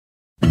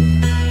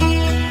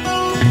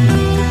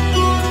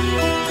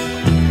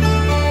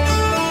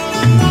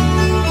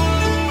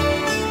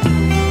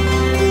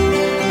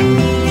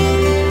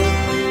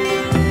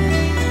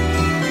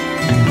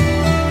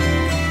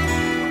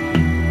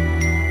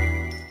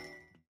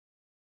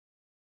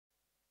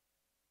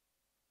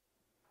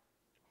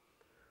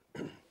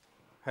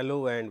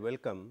Hello and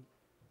welcome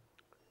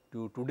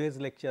to today's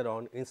lecture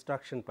on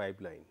instruction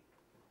pipeline.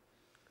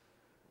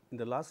 In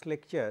the last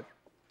lecture,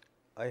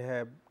 I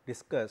have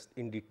discussed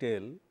in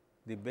detail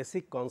the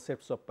basic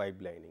concepts of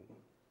pipelining.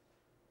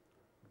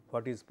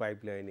 What is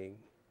pipelining,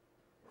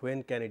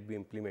 when can it be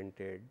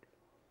implemented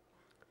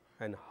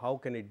and how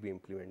can it be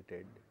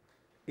implemented.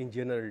 In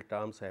general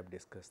terms, I have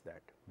discussed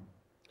that.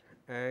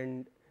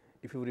 And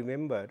if you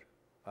remember,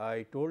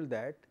 I told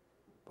that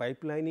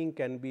pipelining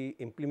can be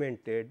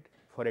implemented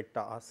for a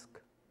task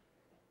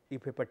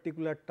if a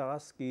particular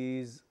task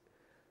is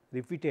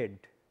repeated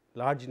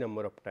large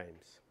number of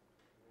times.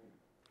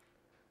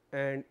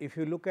 And if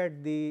you look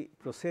at the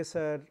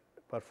processor,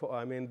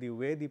 the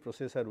way the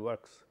processor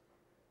works,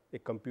 a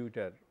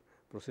computer,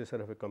 processor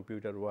of a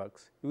computer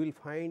works, you will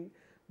find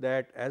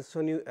that as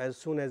soon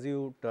as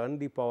you turn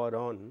the power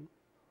on,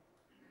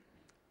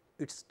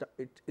 it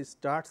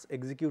starts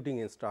executing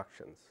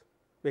instructions,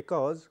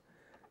 because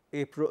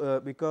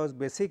because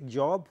basic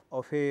job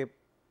of a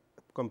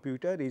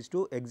computer is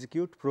to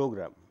execute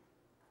program.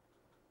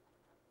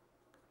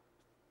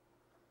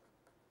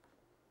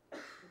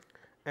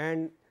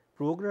 And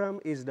program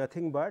is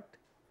nothing but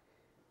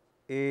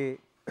a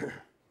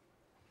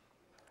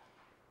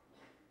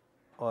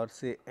or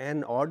say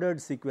an ordered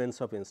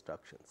sequence of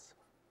instructions.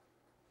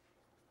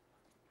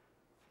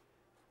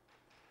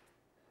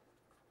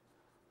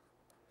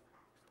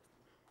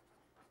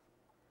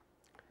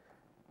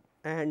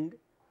 And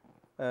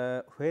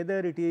whether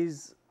it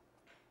is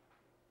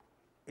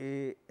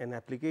an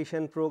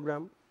application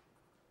program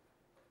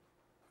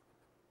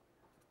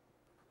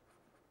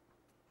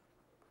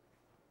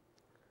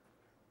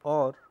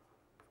or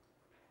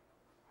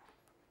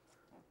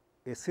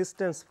a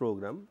systems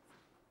program,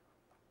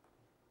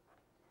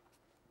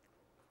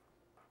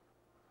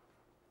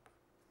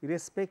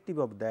 irrespective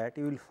of that,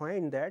 you will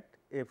find that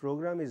a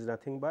program is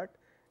nothing but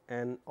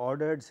an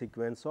ordered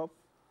sequence of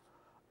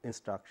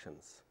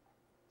instructions.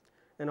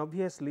 And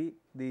obviously,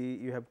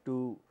 you have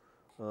to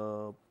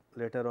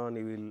later on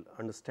you will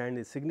understand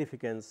the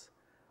significance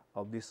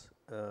of this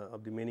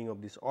of the meaning of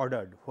this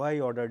ordered, why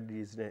ordered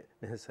is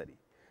necessary,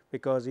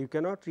 because you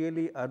cannot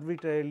really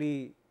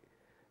arbitrarily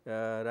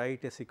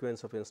write a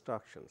sequence of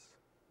instructions.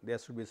 There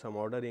should be some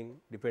ordering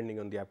depending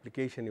on the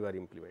application you are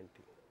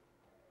implementing.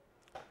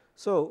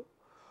 So,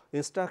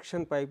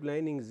 instruction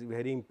pipelining is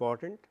very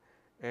important,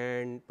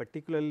 and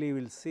particularly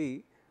we will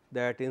see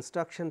that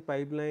instruction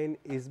pipeline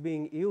is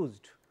being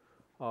used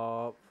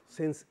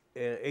since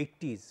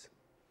 80s.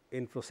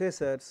 In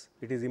processors,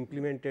 it is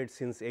implemented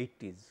since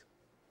 80s.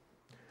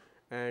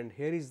 And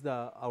here is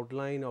the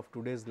outline of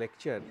today's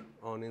lecture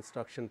on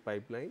instruction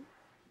pipeline.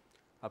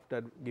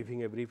 After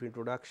giving a brief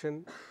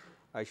introduction,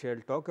 I shall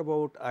talk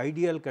about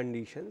ideal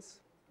conditions,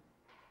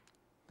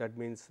 that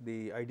means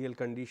the ideal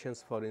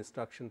conditions for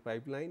instruction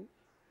pipeline,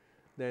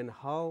 then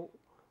how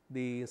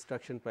the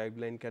instruction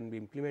pipeline can be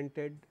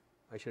implemented.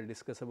 I shall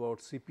discuss about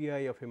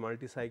CPI of a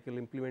multi-cycle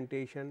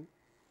implementation,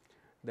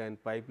 then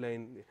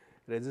pipeline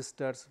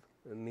registers,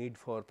 need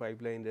for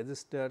pipeline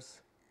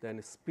registers,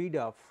 then speed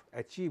up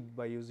achieved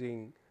by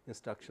using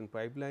instruction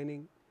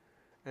pipelining,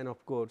 and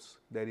of course,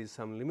 there is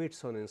some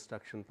limits on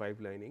instruction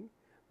pipelining,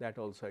 that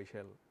also I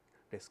shall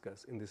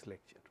discuss in this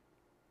lecture.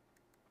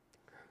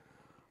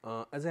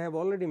 As I have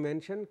already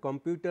mentioned,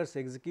 computers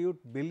execute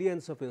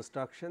billions of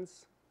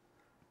instructions.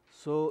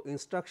 So,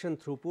 instruction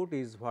throughput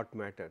is what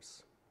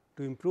matters.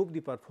 To improve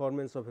the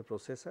performance of a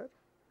processor,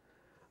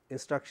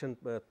 instruction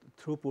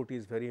throughput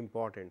is very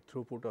important.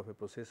 Throughput of a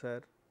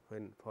processor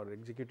when for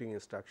executing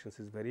instructions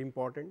is very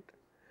important,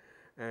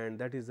 and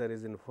that is the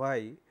reason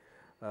why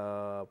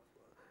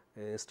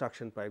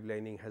instruction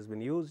pipelining has been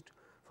used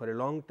for a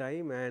long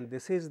time, and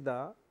this is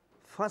the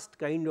first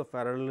kind of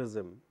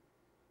parallelism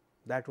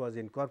that was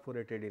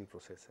incorporated in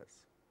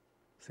processors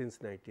since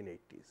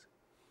 1980s.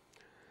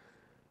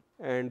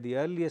 And the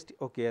earliest,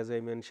 as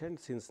I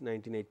mentioned, since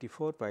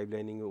 1984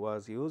 pipelining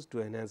was used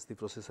to enhance the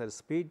processor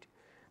speed,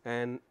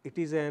 and it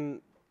is and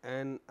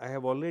I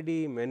have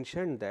already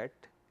mentioned that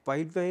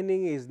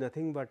pipelining is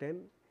nothing but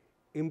an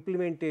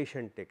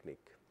implementation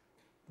technique.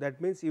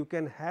 That means, you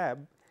can have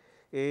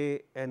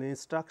an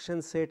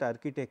instruction set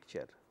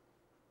architecture,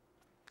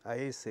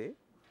 ISA.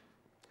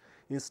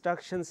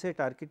 Instruction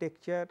set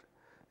architecture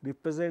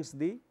represents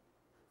the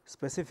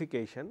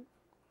specification,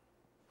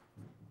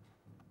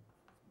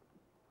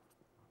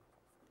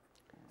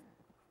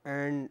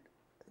 and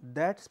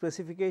that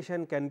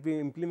specification can be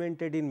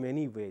implemented in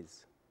many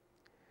ways.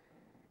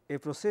 A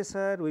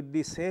processor with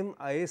the same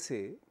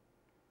ISA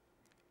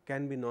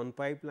can be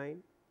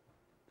non-pipeline,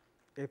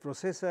 a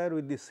processor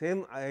with the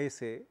same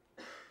ISA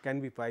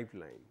can be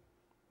pipeline.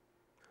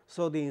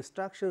 So, the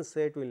instruction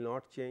set will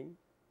not change.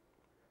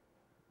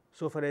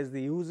 So far as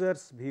the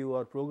user's view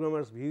or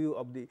programmer's view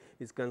of the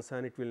is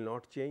concerned, it will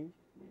not change,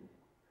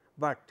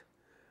 but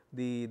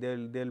there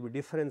will be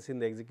difference in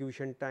the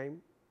execution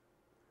time,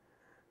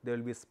 there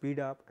will be speed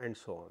up and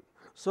so on.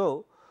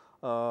 So,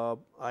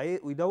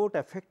 without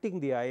affecting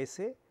the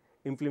ISA,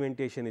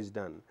 implementation is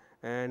done,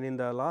 and in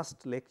the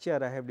last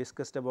lecture I have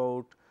discussed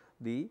about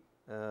the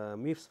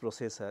MIPS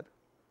processor,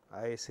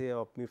 I say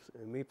of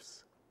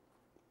MIPS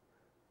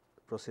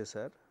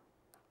processor,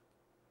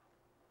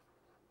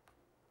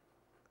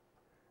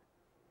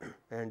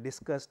 and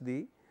discuss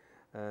the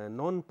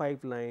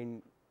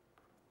non-pipeline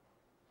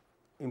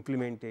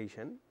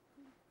implementation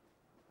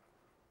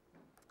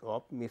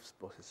of MIPS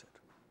processor.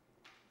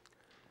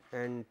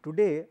 And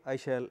today I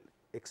shall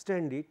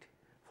extend it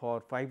for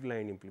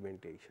pipeline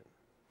implementation.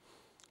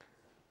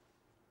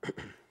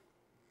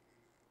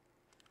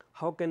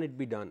 How can it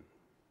be done?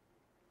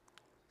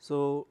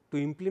 So, to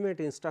implement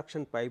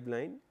instruction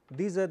pipeline,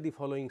 these are the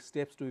following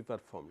steps to be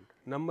performed.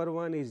 Number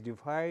 1 is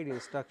divide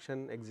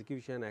instruction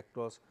execution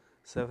across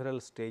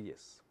several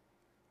stages.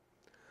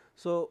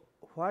 So,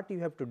 what you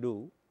have to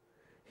do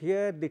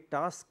here, the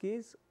task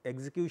is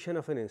execution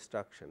of an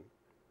instruction,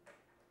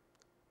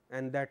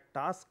 and that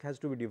task has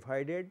to be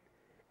divided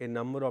a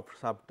number of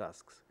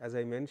subtasks. As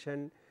I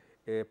mentioned,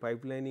 a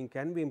pipelining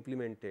can be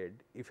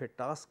implemented if a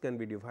task can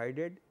be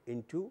divided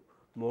into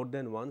more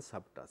than one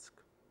subtask.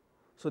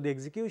 So, the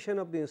execution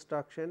of the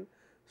instruction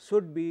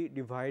should be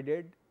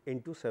divided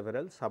into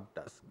several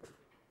subtasks.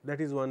 That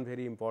is one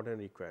very important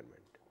requirement.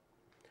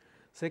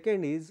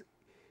 Second is,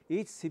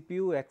 each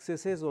CPU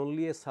accesses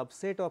only a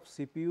subset of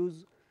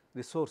CPU's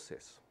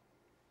resources.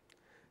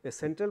 A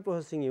central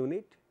processing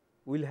unit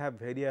will have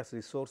various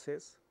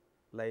resources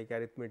like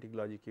arithmetic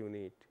logic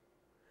unit,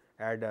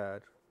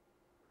 adder,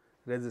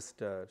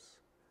 registers,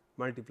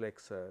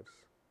 multiplexers,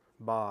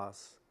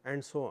 bus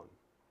and so on.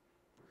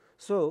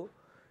 So,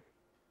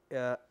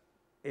 a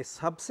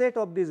subset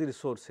of these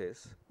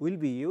resources will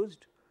be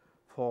used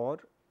for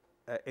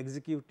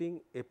executing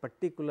a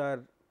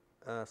particular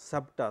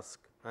subtask,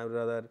 or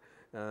rather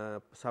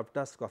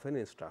subtask of an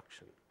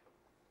instruction,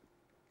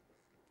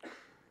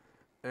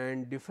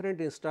 and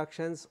different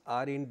instructions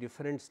are in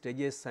different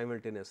stages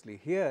simultaneously.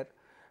 Here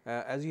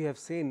as you have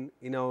seen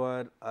in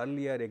our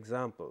earlier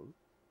example,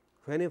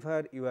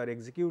 whenever you are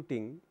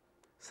executing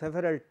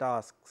several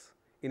tasks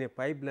in a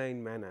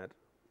pipeline manner,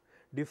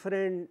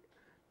 different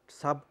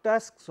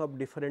subtasks of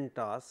different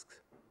tasks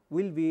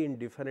will be in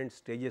different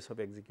stages of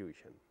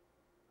execution.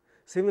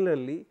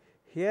 Similarly,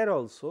 here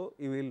also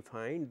you will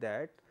find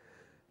that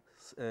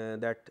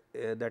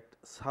that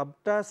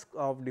subtask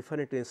of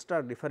different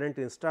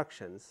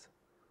instructions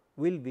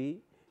will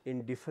be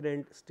in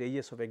different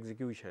stages of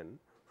execution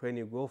when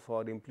you go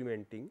for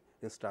implementing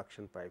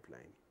instruction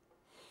pipeline.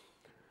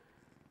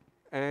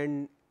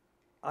 And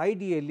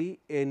ideally,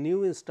 a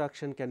new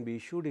instruction can be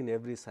issued in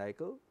every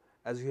cycle,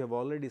 as we have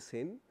already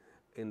seen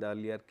in the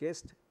earlier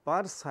case.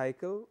 Per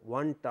cycle,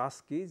 one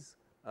task is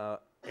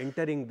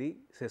entering the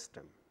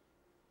system,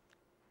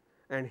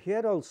 and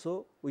here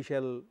also we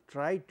shall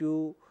try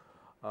to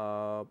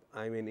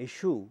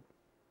issue,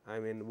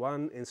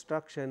 one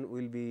instruction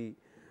will be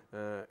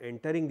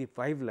entering the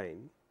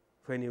pipeline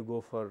when you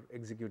go for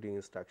executing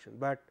instruction,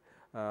 but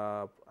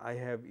I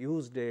have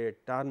used a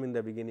term in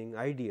the beginning,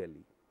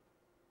 ideally.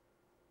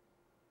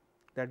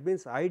 That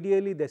means,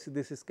 ideally this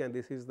is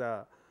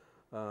the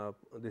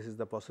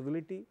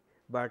possibility,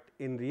 but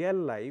in real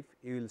life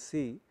you will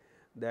see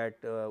that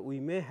we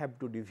may have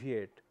to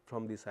deviate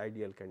from this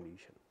ideal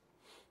condition.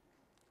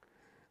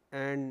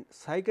 And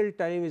cycle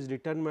time is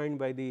determined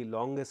by the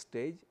longest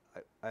stage,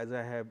 as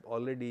I have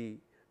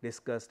already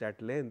discussed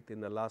at length in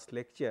the last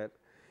lecture.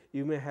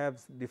 You may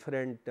have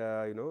different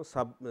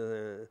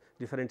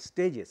different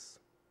stages,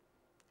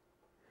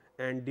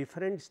 and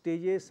different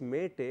stages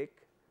may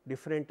take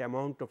different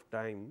amount of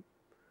time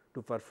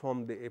to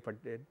perform the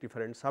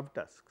different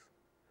subtasks,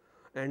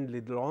 and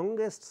the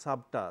longest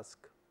subtask,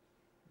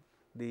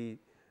 the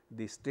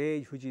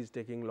stage which is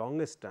taking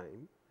longest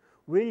time,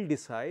 will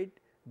decide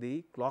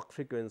the clock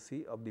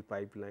frequency of the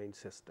pipeline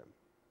system.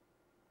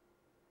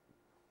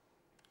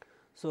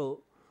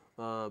 So,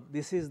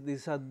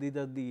 these are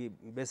the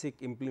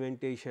basic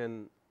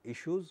implementation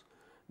issues.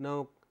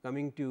 Now,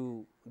 coming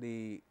to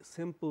the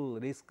simple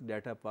risk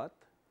data path,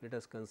 let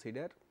us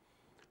consider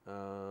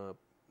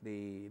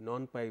the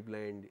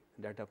non-pipelined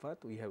data path.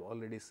 We have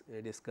already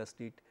discussed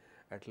it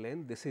at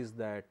length. This is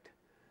that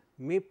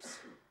MIPS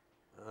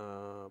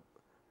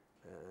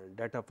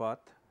data path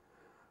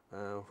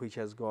which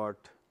has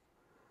got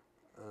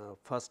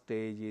first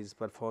stage is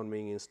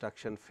performing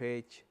instruction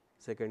fetch,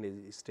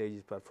 second stage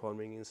is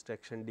performing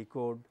instruction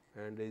decode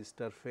and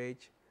register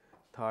fetch,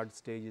 third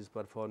stage is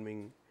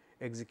performing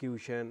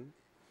execution,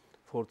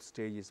 fourth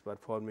stage is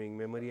performing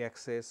memory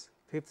access,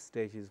 fifth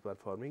stage is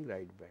performing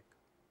write back.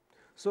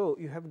 So,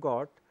 you have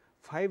got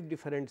 5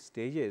 different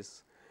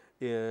stages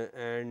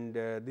and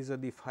these are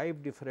the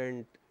 5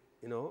 different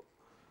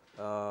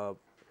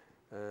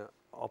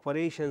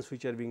operations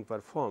which are being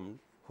performed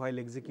while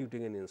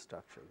executing an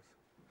instruction.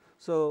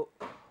 So,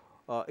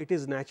 it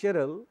is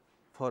natural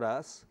for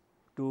us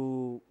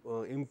to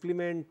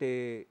implement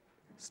a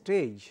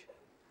stage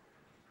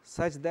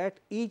such that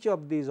each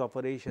of these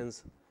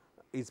operations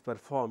is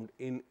performed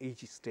in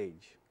each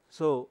stage.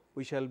 So,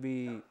 we shall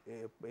be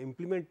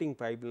implementing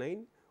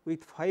pipeline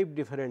with 5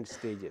 different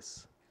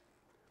stages.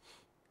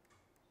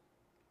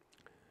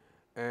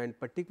 and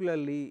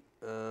particularly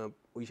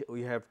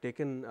we have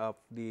taken up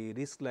the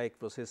RISC-like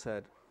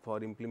processor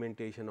for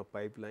implementation of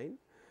pipeline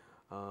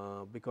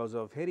because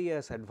of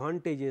various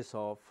advantages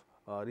of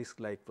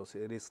RISC-like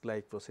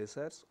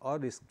processors or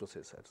RISC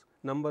processors.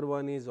 Number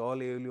one is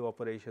all ALU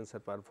operations are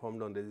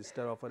performed on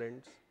register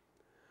operands.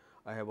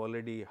 I have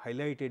already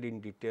highlighted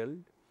in detail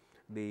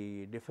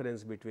the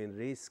difference between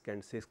RISC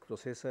and CISC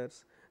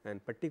processors,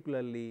 and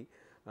particularly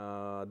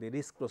the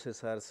RISC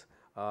processors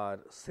are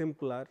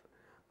simpler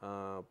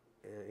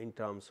in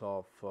terms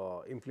of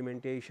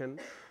implementation,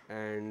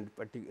 and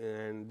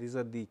these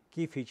are the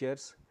key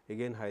features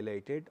again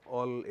highlighted.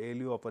 All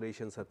ALU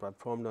operations are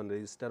performed on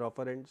register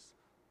operands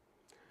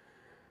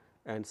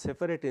and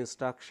separate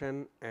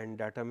instruction and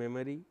data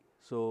memory.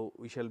 So,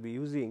 we shall be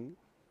using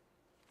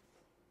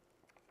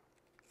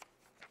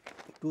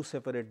two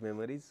separate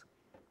memories,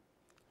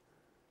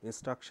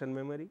 instruction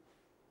memory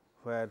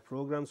where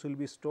programs will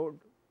be stored,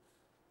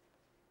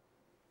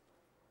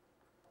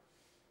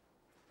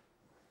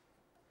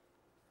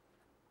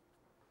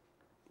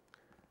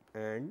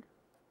 and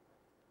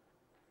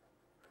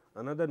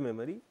another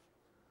memory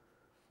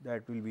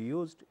that will be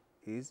used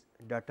is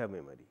data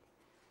memory.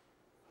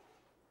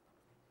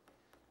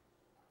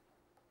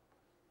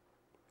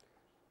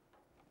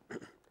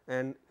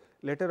 And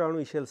later on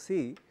we shall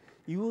see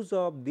use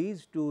of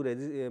these two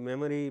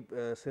memory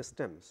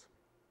systems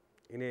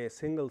in a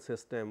single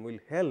system will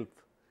help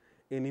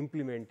in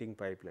implementing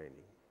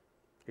pipelining.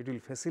 It will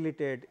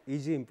facilitate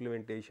easy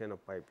implementation of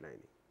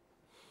pipelining.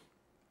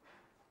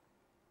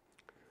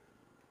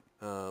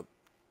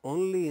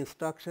 Only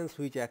instructions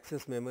which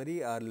access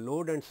memory are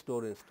load and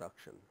store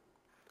instruction.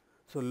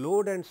 So,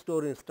 load and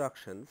store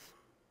instructions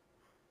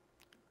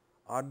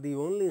are the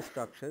only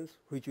instructions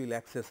which will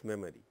access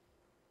memory,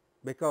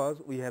 because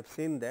we have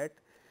seen that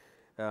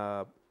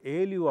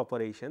ALU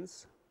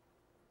operations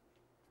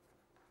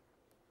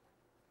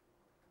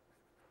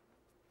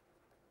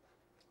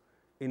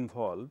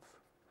involve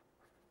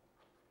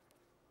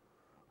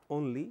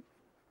only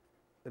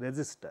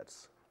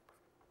registers.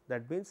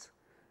 That means,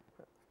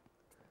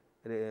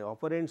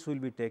 operands will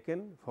be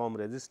taken from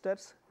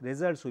registers,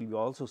 results will be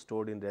also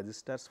stored in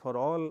registers for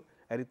all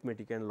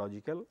arithmetic and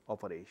logical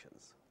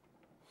operations.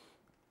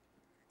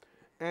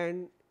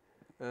 And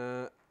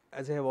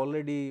as I have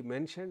already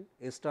mentioned,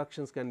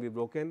 instructions can be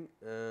broken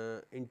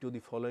into the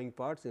following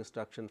parts: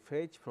 instruction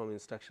fetch from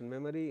instruction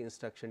memory,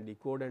 instruction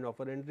decode and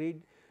operand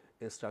read,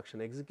 instruction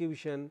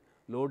execution,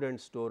 load and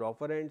store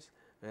operands,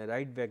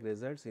 write back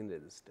results in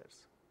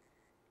registers.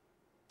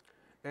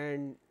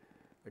 And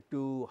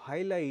to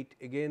highlight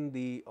again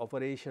the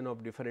operation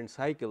of different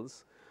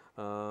cycles,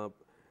 there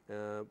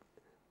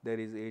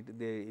is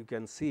you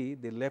can see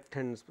the left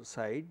hand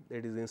side,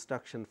 that is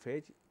instruction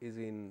fetch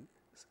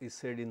is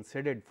said in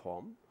shaded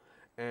form,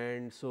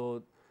 and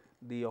so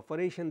the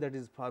operation that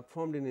is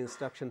performed in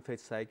instruction fetch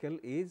cycle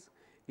is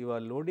you are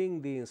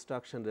loading the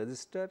instruction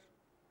register.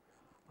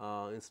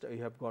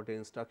 You have got an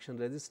instruction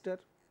register,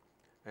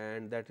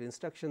 and that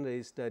instruction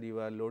register you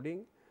are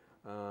loading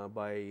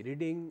by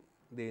reading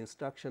the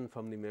instruction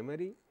from the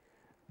memory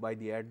by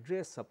the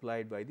address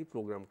supplied by the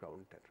program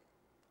counter.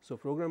 So,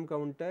 program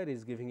counter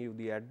is giving you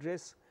the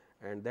address,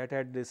 and that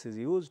address is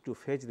used to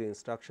fetch the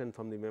instruction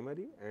from the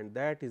memory, and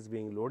that is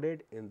being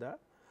loaded in the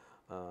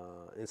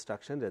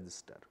instruction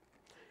register.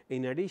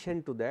 In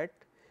addition to that,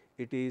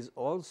 it is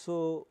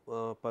also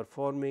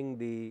performing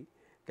the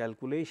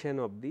calculation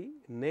of the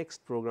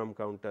next program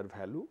counter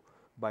value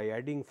by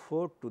adding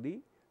 4 to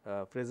the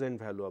present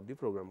value of the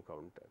program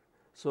counter.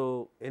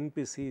 So,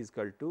 NPC is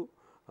equal to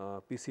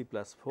PC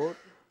plus 4,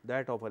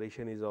 that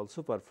operation is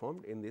also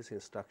performed in this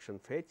instruction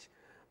fetch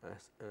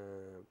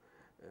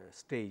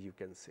stage, you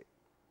can say.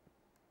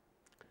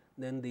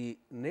 Then the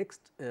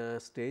next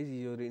stage is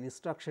your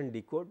instruction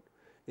decode.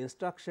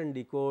 Instruction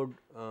decode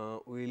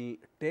will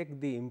take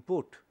the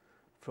input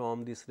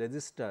from this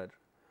register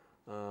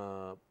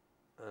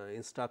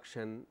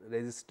instruction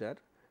register,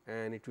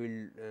 and it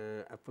will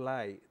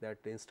apply that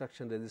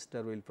instruction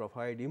register will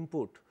provide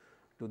input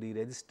to the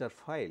register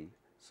file.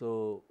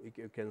 So,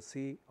 you can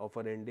see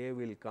operand A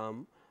will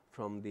come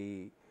from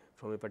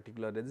a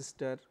particular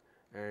register,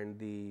 and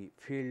the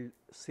field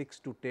 6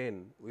 to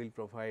 10 will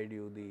provide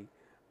you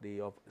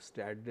the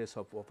address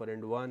of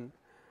operand 1,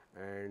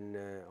 and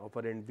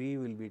operand B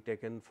will be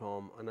taken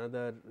from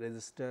another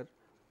register,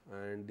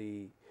 and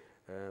the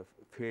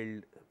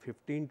field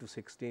 15 to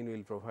 16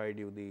 will provide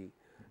you the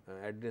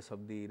address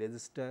of the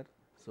register.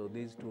 So,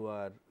 these two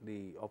are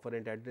the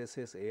operand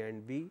addresses A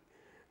and B,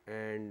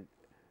 and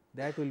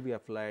that will be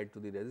applied to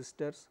the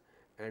registers.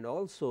 And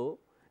also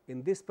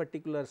in this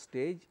particular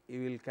stage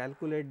you will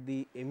calculate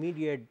the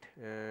immediate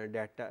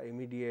data,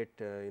 immediate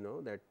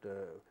that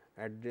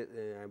address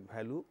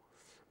value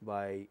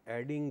by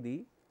adding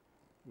the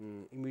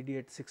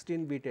immediate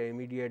 16-bit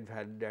immediate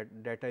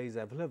data is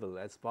available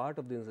as part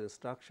of this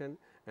instruction,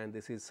 and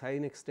this is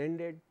sign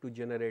extended to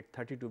generate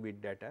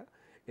 32-bit data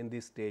in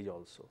this stage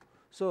also.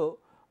 So,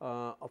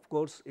 of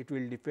course, it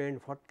will depend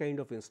what kind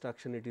of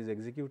instruction it is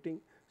executing.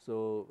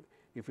 So,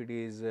 If it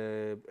is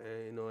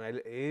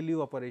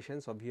ALU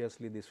operations,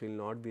 obviously this will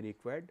not be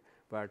required,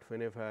 but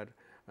whenever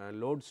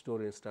load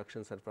store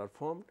instructions are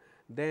performed,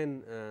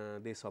 then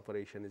this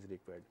operation is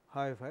required.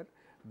 However,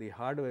 the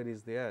hardware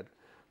is there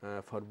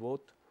for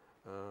both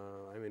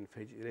I mean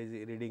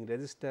reading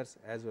registers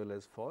as well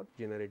as for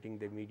generating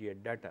the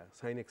immediate data,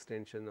 sign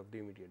extension of the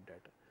immediate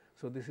data.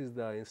 So, this is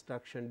the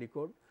instruction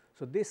decode.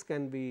 So, this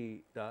can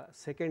be the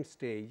second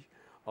stage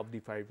of the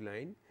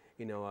pipeline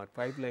in our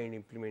pipeline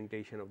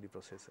implementation of the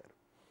processor.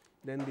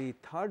 Then the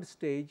third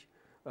stage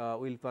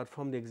will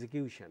perform the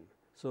execution.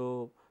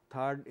 So,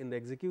 third in the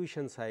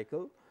execution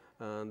cycle,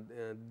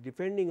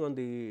 depending on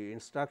the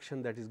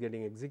instruction that is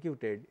getting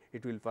executed,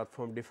 it will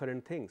perform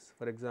different things.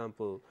 For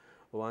example,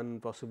 one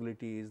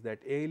possibility is that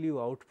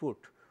ALU output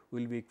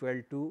will be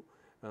equal to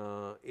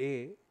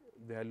A,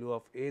 value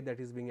of A that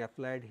is being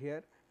applied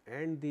here,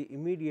 and the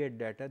immediate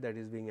data that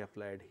is being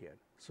applied here.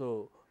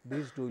 So,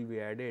 these two will be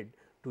added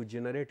to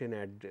generate an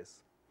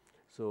address.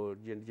 So,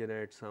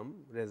 generate some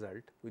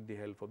result with the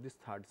help of this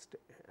third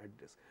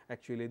address.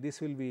 Actually, this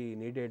will be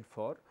needed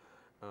for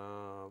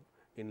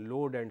in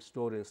load and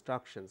store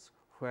instructions,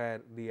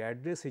 where the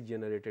address is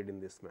generated in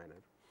this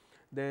manner.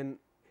 Then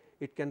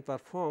it can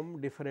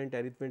perform different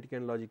arithmetic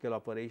and logical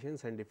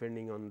operations, and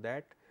depending on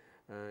that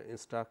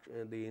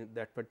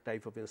that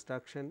type of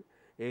instruction,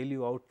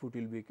 ALU output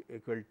will be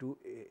equal to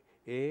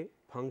a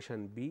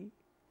function B.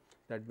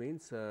 That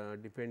means,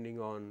 depending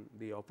on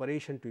the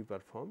operation to be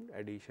performed,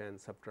 addition,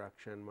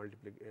 subtraction,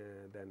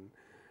 multiplication, then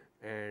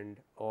and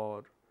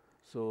or.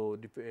 So,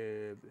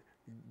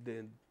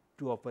 the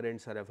two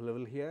operands are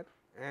available here,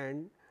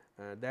 and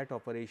that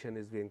operation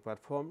is being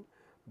performed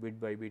bit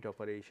by bit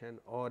operation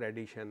or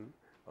addition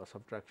or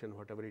subtraction,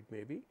 whatever it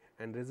may be,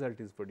 and result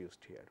is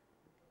produced here.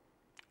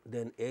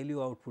 Then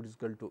ALU output is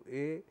equal to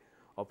A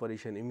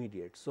operation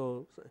immediate.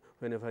 So,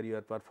 whenever you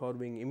are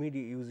performing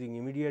using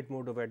immediate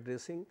mode of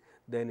addressing,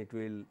 then it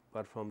will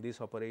perform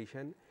this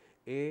operation.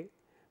 A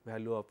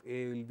value of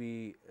A will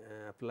be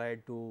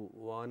applied to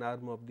one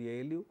arm of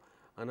the ALU,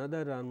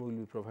 another arm will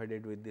be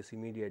provided with this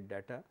immediate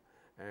data,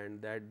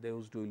 and that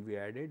those two will be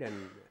added, and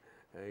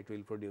it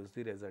will produce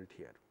the result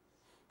here.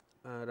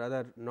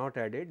 Rather not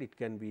added, it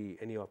can be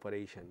any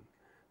operation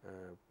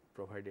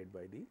provided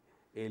by the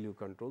ALU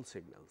control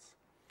signals.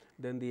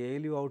 Then the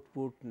ALU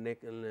output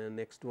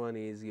next one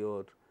is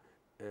your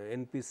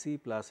NPC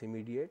plus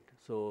immediate.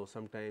 So,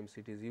 sometimes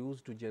it is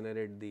used to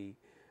generate the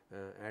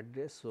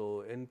address.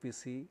 So,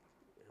 NPC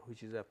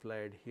which is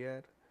applied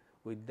here,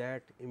 with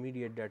that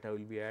immediate data will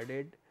be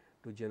added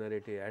to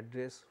generate a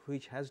address,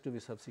 which has to be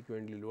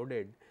subsequently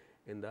loaded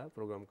in the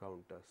program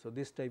counter. So,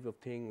 this type of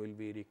thing will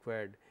be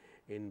required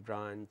in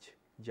branch,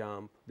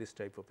 jump, this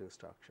type of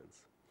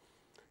instructions.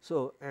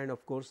 So, and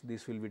of course,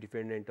 this will be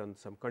dependent on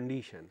some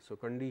condition. So,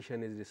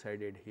 condition is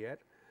decided here,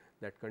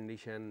 that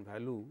condition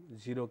value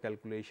 0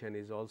 calculation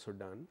is also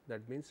done.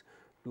 That means,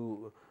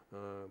 to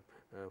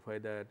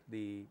whether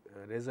the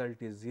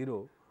result is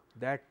 0,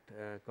 that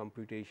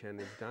computation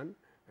is done,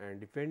 and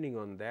depending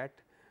on that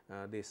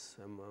this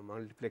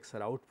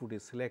multiplexer output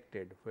is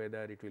selected,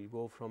 whether it will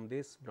go from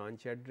this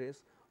branch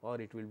address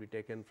or it will be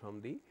taken from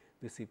the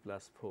PC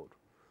plus 4.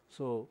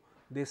 So,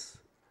 this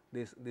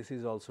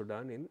is also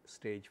done in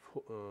stage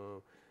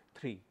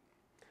 3.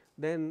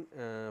 Then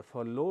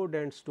for load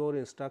and store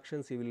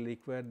instructions, you will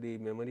require the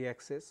memory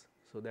access.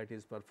 So, that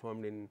is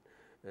performed in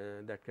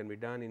that can be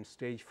done in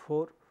stage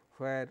 4,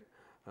 where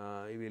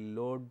you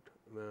will load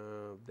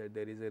that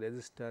there is a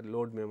register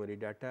load memory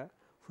data,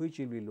 which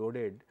will be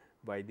loaded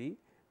by the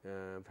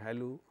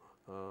value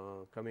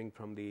coming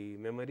from the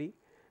memory,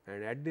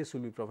 and address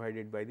will be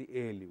provided by the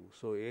ALU.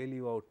 So,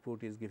 ALU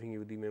output is giving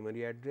you the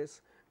memory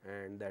address,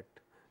 and that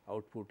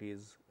output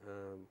is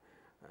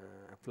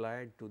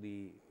applied to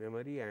the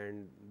memory,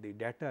 and the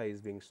data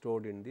is being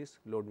stored in this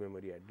load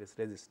memory address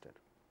register.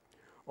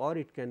 Or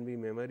it can be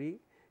memory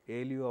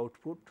ALU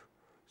output.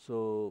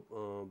 So,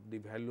 the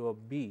value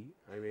of B,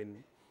 I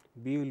mean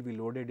B will be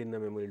loaded in the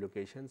memory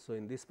location. So,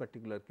 in this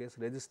particular case,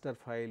 register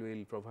file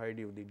will provide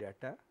you the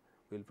data,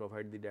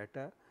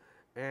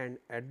 and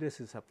address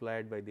is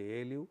supplied by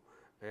the ALU,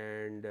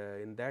 and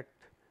in that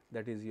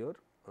is your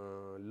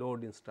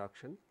load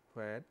instruction,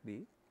 where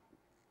the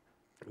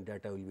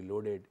data will be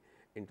loaded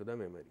into the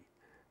memory.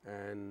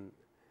 And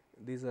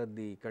these are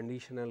the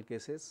conditional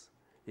cases.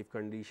 If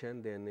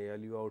condition, then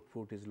ALU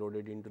output is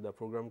loaded into the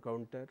program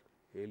counter,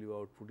 ALU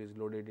output is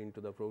loaded into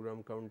the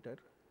program counter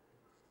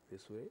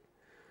this way,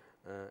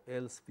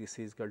 else PC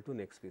is equal to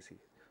next PC.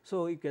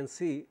 So, you can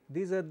see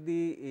these are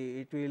the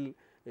it will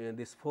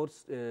this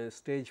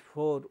stage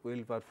 4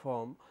 will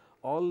perform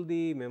all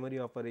the memory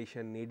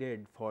operation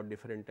needed for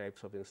different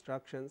types of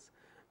instructions,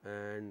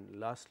 and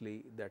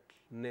lastly that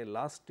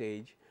last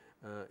stage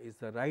is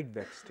the write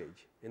back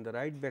stage. In the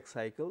write back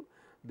cycle,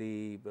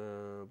 the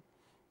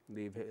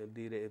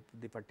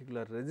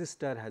particular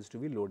register has to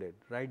be loaded.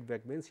 Write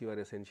back means you are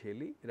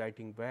essentially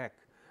writing back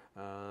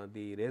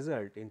the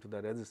result into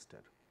the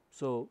register.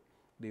 So,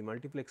 the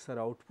multiplexer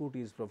output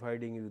is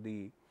providing you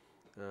the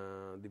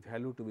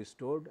value to be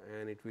stored,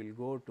 and it will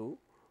go to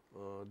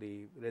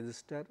the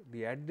register,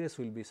 the address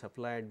will be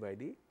supplied by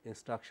the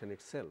instruction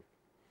itself.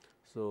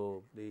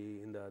 So,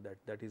 the in the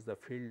that is the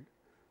field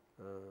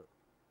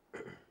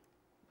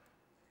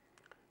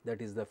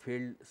that is the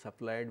field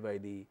supplied by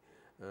the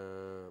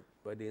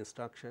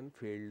instruction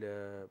field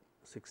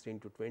 16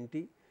 to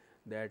 20,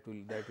 that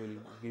will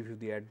give you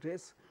the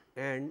address,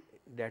 and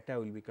data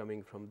will be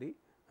coming from the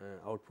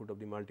output of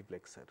the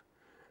multiplexer,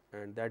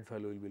 and that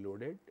value will be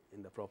loaded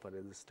in the proper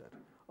register.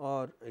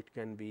 Or it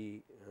can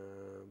be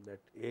that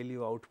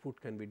ALU output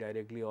can be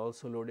directly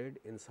also loaded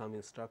in some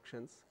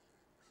instructions,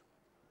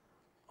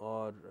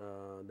 or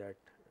that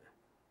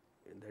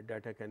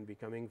data can be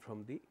coming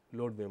from the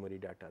load memory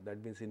data.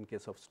 That means, in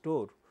case of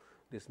store,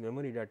 this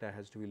memory data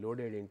has to be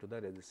loaded into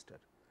the register.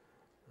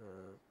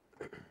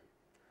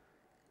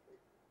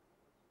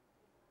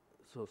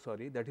 So,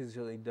 sorry, that is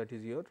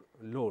your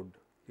load.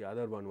 The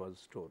other one was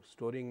store.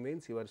 Storing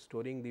means you are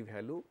storing the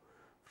value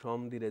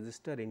from the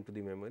register into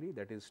the memory,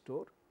 that is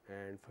store,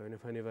 and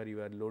whenever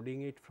you are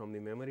loading it from the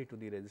memory to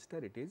the register,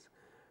 it is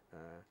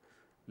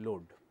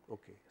load.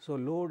 Okay. So,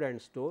 load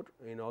and store,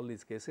 in all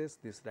these cases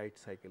this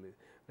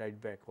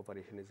write back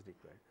operation is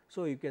required.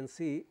 So, you can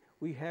see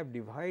we have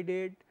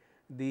divided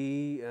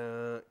the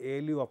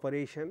ALU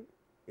operation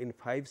in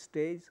 5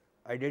 stages,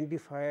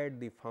 identified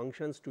the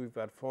functions to be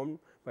performed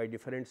by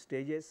different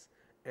stages,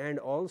 and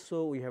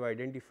also we have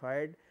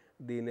identified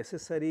the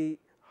necessary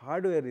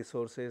hardware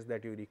resources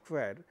that you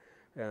require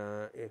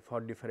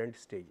for different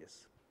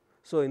stages.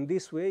 So, in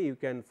this way you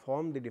can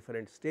form the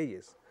different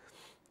stages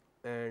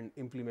and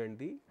implement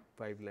the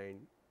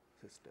pipeline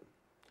system.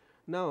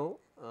 Now,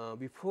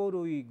 before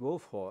we go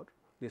for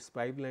this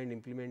pipeline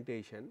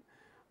implementation,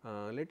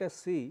 let us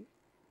see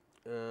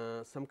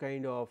some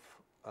kind of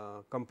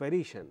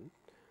comparison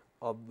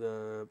of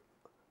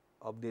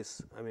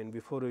this. I mean,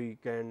 before we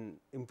can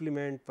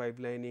implement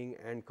pipelining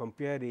and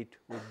compare it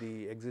with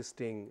the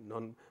existing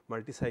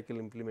multi-cycle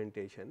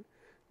implementation,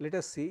 let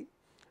us see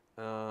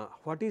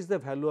what is the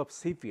value of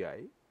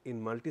CPI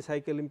in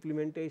multi-cycle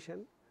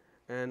implementation,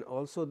 and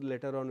also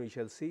later on we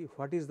shall see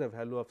what is the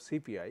value of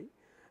CPI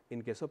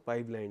in case of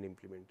pipeline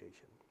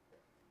implementation.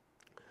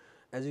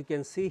 As you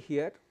can see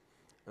here,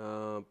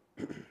 as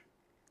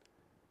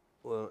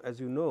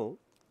you know,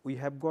 we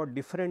have got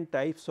different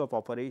types of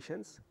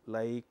operations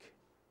like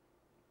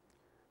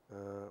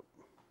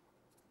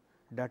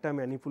data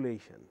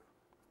manipulation,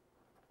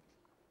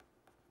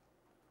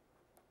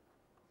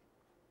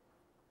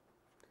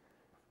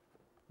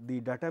 the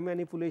data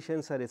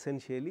manipulations are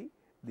essentially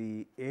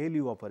the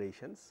ALU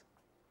operations.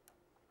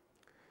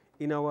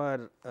 In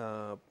our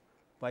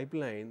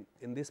pipeline,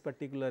 in this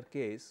particular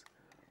case,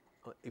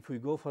 if we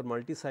go for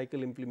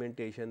multi-cycle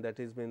implementation, that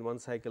is mean one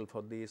cycle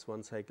for this,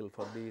 one cycle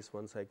for this,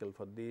 one cycle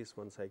for this,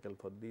 one cycle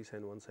for this,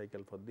 and one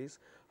cycle for this.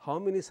 How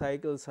many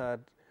cycles are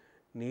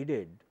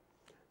needed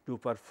to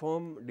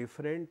perform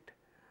different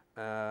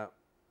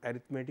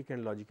arithmetic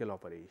and logical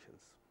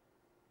operations?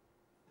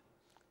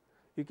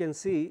 You can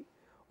see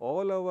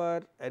all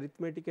our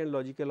arithmetic and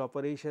logical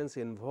operations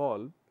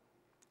involve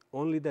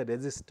only the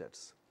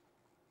registers,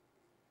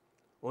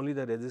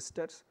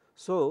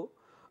 So,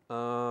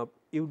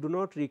 you do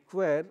not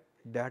require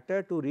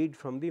data to read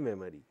from the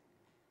memory.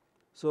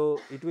 So,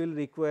 it will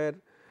require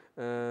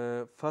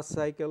first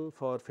cycle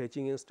for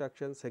fetching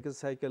instructions, second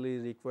cycle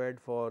is required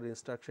for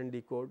instruction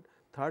decode,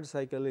 third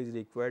cycle is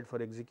required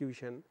for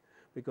execution,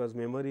 because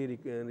memory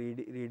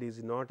read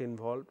is not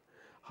involved.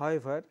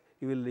 However,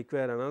 you will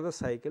require another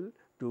cycle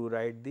to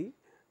write the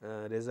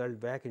result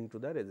back into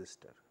the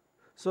register.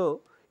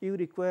 So, you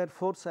require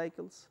 4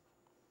 cycles.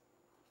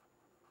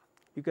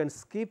 You can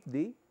skip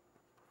the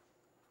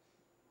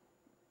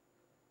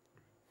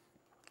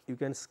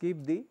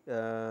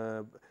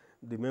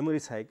memory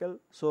cycle.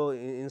 So,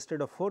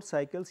 instead of 4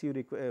 cycles you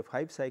require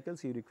 5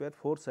 cycles, you require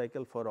 4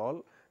 cycles for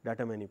all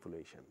data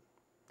manipulation.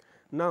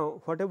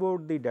 Now, what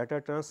about the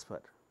data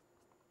transfer?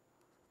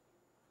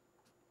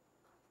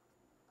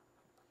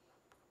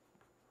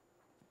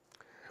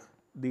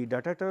 The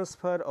data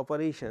transfer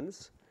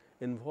operations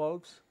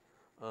involves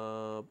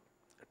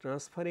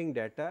transferring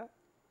data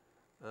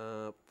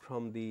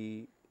from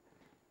the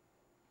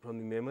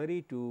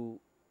memory to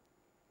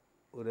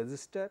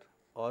register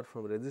or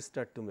from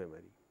register to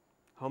memory.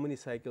 How many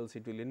cycles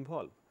it will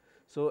involve?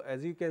 So,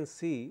 as you can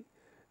see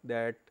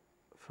that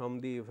from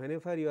the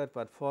whenever you are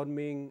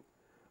performing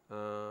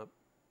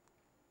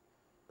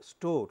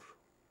store,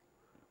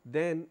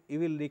 then you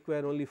will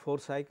require only 4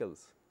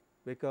 cycles,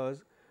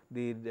 because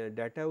the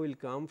data will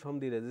come from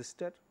the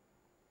register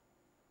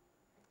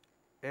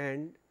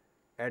and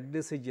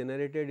address is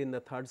generated in the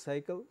third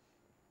cycle.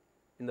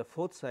 In the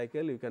fourth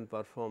cycle you can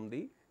perform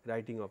the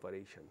writing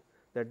operation.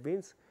 That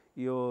means,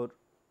 your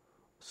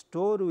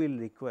store will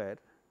require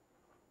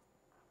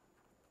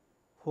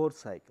 4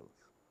 cycles.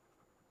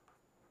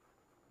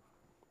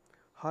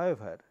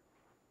 However,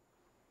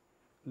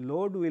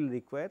 load will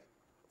require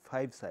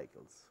 5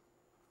 cycles.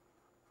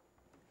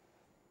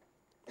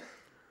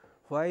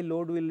 Why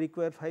load will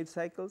require 5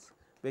 cycles?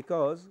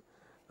 Because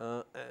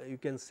you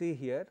can see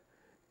here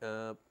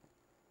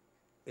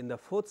in the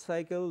fourth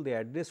cycle the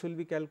address will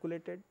be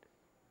calculated,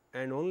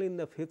 and only in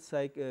the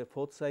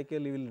fourth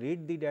cycle you will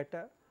read the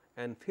data,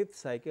 and fifth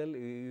cycle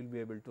you will be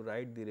able to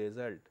write the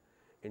result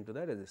into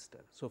the register.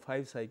 So,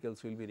 5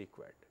 cycles will be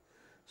required.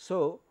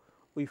 So,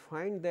 we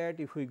find that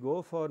if we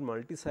go for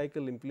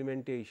multi-cycle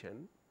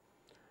implementation,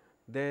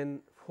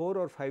 then 4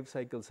 or 5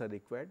 cycles are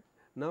required.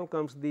 Now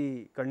comes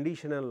the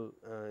conditional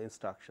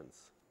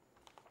instructions.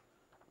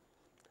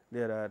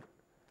 There are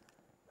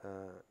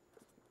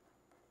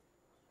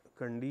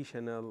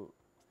conditional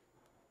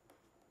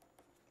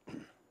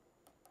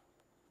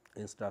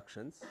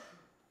instructions.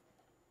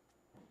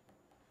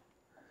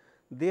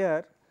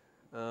 There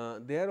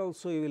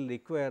also you will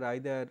require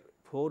either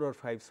 4 or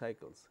 5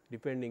 cycles,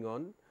 depending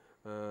on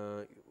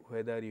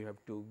whether you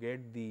have to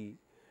get the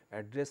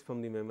address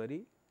from the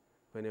memory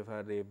whenever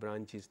a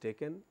branch is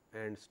taken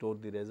and store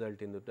the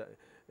result in the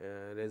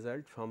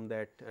result from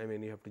that, I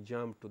mean you have to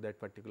jump to that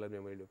particular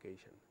memory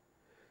location.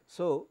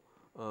 So,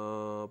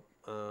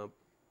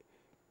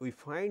 we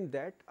find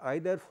that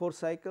either 4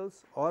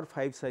 cycles or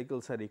 5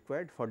 cycles are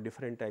required for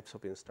different types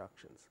of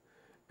instructions,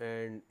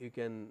 and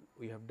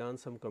we have done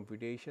some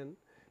computation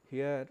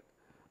here.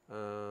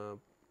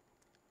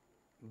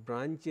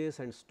 Branches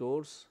and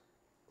stores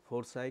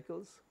 4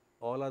 cycles,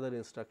 all other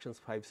instructions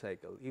 5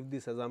 cycles. If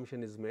this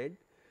assumption is made,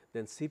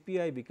 then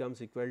CPI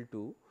becomes equal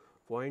to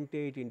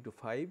 0.8 into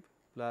 5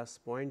 plus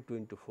 0.2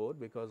 into 4,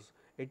 because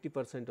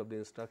 80% of the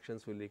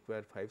instructions will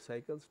require 5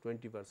 cycles,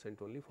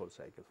 20% only 4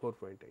 cycles,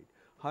 4.8.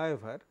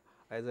 However,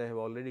 as I have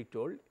already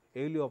told,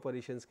 ALU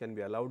operations can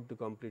be allowed to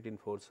complete in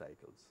 4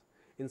 cycles.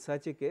 In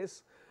such a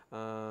case,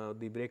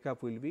 the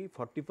breakup will be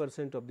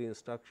 40% of the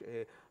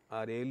instruction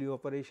are ALU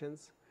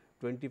operations,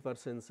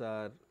 20%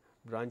 are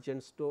branch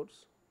and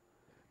stores,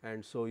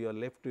 and so you are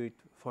left with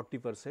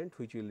 40%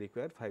 which will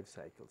require 5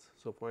 cycles.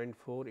 So,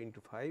 0.4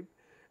 into 5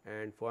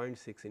 and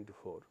 0.6 into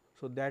 4.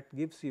 So, that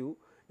gives you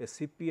a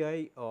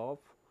CPI of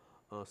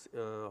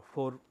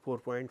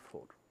 4.4.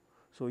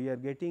 So, we are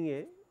getting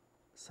a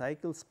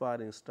cycles per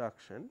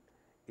instruction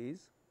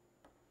is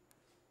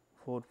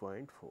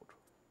 4.4.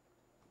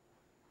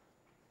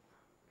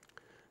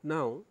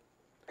 Now,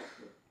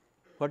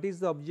 what is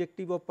the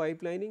objective of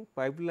pipelining?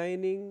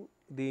 Pipelining,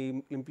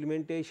 the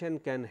implementation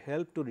can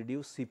help to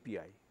reduce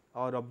CPI.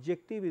 Our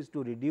objective is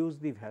to reduce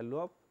the value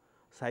of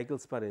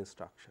cycles per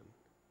instruction.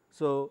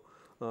 So,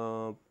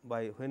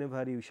 by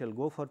whenever you shall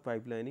go for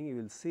pipelining, you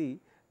will see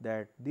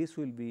that this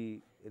will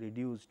be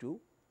reduced to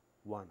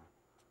 1,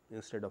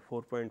 instead of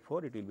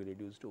 4.4 it will be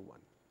reduced to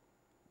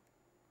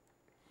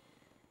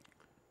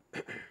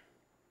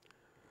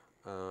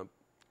 1.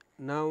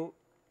 Now,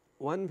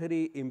 one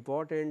very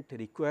important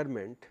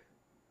requirement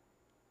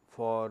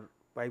for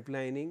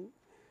pipelining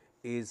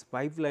is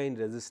pipeline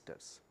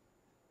registers.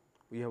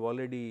 We have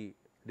already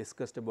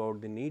discussed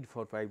about the need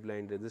for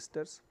pipeline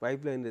registers.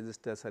 Pipeline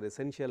registers are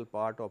essential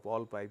part of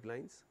all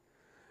pipelines,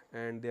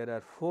 and there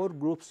are 4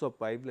 groups of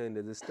pipeline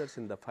registers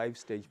in the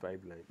 5-stage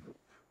pipeline.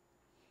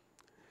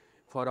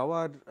 For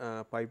our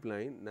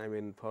pipeline, I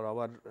mean for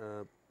our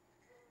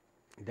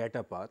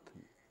data path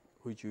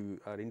which you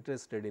are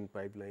interested in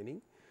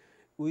pipelining,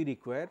 we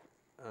require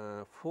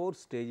 4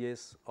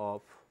 stages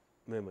of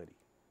memory.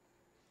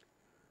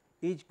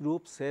 Each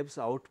group saves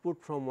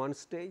output from one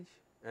stage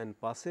and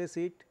passes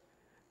it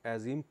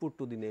as input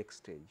to the next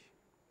stage.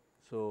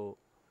 So,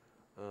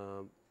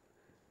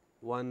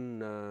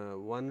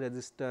 one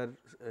register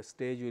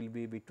stage will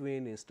be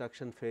between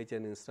instruction fetch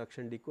and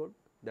instruction decode.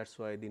 That is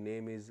why the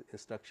name is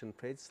instruction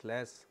fetch /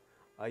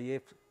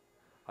 IF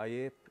 /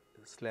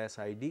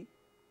 ID.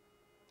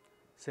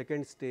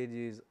 Second stage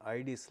is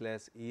ID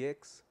 /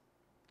 EX.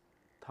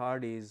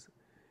 Third is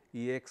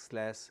EX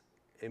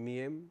 /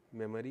 MEM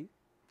memory.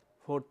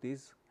 Fourth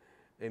is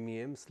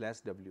MEM /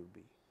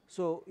 WB.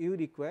 So, you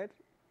require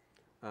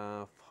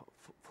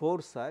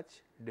 4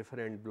 such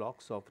different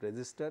blocks of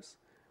registers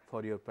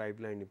for your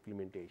pipeline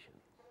implementation.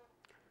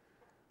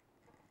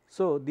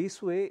 So,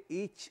 this way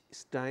each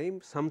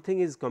time something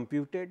is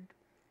computed,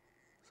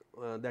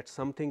 that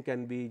something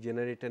can be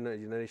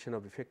generation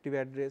of effective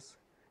address,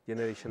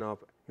 generation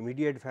of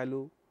immediate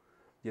value,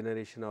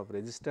 generation of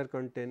register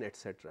content,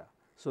 etc.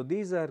 So,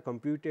 these are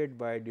computed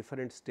by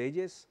different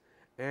stages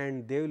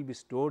and they will be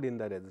stored in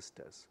the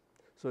registers.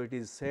 So, it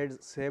is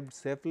saved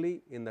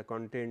safely in the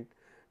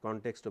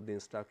context of the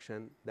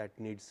instruction that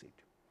needs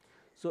it.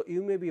 So,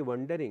 you may be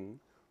wondering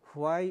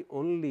why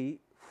only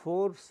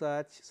 4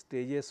 such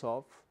stages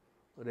of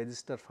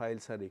register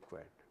files are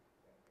required,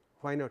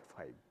 why not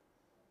 5?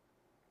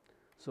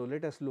 So,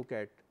 let us look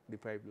at the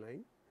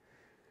pipeline.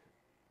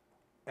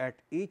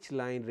 At each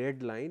line,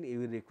 red line, you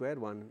will require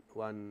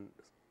one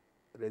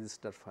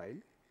register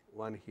file,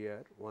 one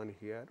here, one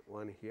here,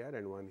 one here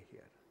and one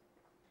here.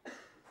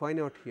 Why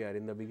not here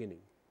in the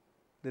beginning?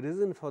 The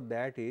reason for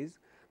that is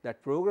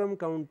that program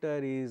counter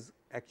is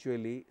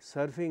actually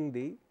serving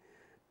the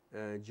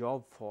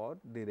job for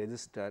the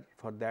register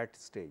for that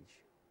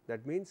stage.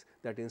 That means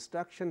that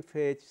instruction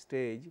fetch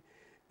stage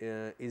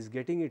is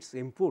getting its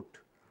input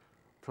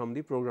from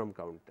the program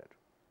counter.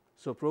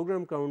 So,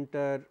 program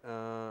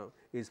counter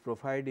is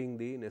providing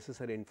the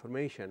necessary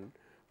information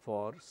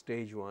for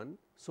stage 1.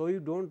 So, you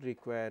do not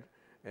require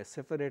a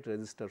separate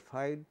register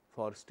file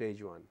for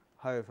stage 1.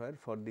 However,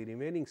 for the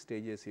remaining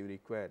stages you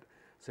require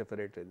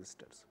separate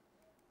registers.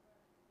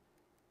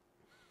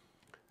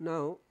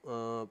 Now,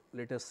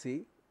 let us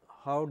see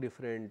how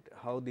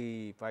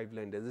the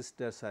pipeline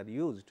registers are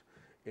used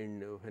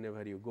in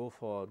whenever you go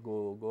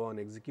on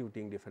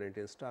executing different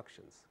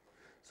instructions.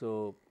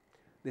 So,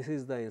 this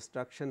is the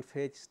instruction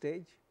fetch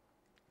stage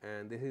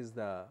and this is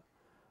the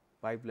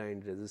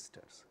pipeline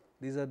registers.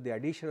 These are the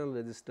additional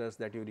registers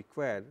that you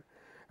require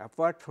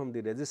apart from the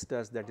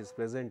registers that is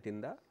present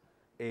in the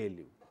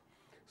ALU.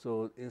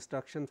 So,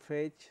 instruction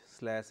fetch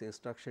 /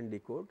 instruction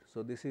decode.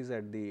 So, this is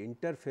at the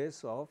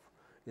interface of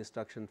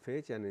instruction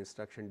fetch and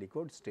instruction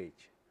decode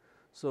stage.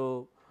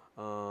 So,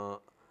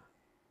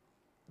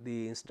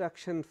 the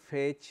instruction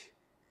fetch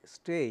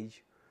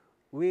stage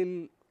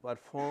will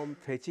perform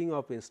fetching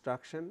of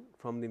instruction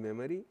from the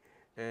memory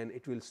and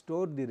it will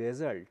store the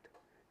result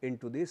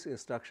into this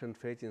instruction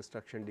fetch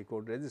instruction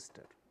decode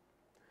register.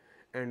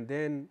 And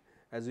then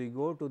as we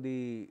go to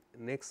the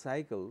next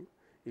cycle,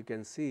 you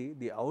can see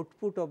the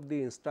output of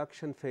the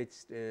instruction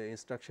fetch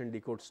instruction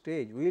decode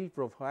stage will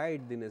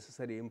provide the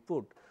necessary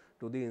input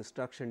to the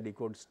instruction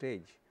decode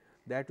stage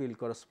that will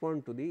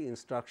correspond to the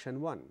instruction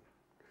 1.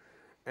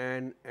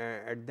 And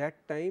at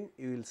that time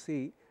you will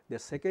see the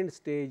second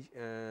stage,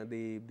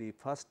 the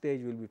first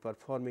stage will be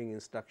performing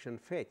instruction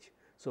fetch.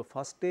 So,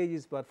 first stage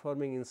is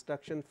performing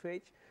instruction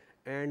fetch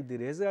and the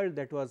result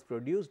that was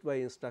produced by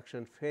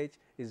instruction fetch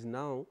is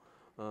now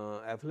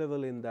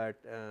available in that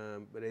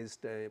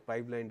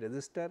pipeline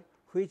register,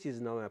 which is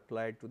now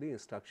applied to the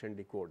instruction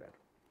decoder.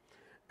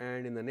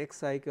 And in the next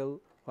cycle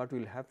what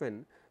will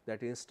happen,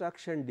 that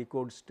instruction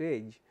decode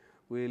stage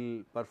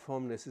will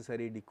perform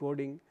necessary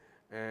decoding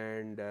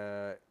and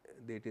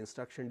that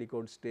instruction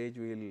decode stage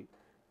will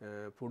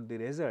put the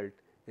result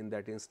in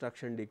that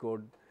instruction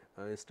decode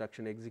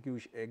instruction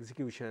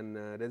execution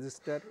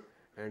register,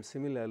 and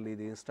similarly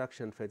the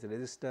instruction fetch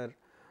register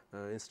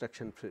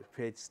instruction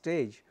fetch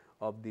stage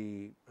of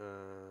the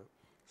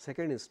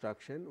second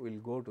instruction will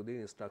go to the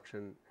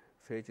instruction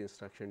fetch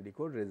instruction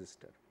decode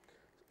register.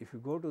 If you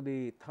go to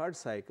the third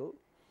cycle,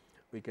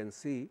 we can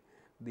see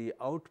the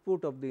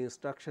output of the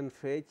instruction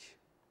fetch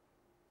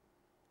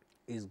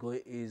is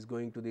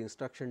going to the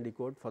instruction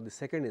decode for the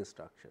second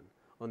instruction.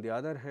 On the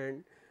other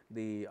hand,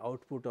 the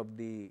output of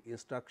the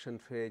instruction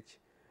fetch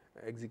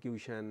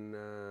execution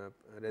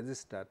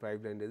register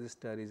pipeline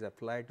register is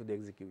applied to the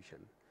execution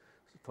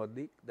for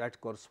the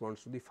that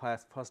corresponds to the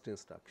first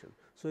instruction.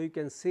 So, you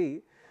can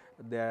see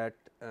that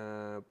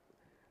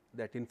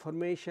that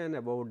information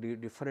about the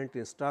different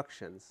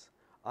instructions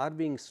are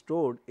being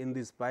stored in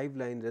these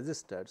pipeline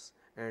registers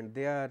and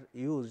they are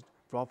used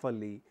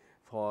properly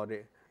for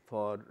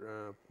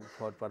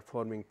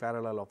performing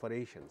parallel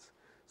operations.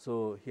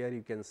 So, here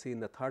you can see in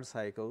the third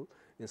cycle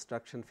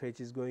instruction fetch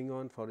is going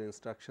on for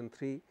instruction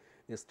 3,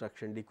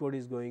 instruction decode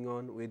is going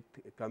on with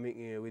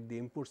with the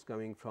inputs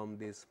coming from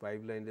this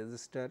pipeline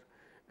register,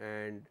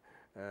 and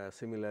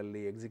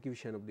similarly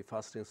execution of the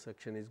first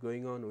instruction is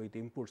going on with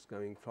inputs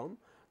coming from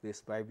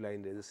this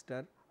pipeline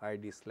register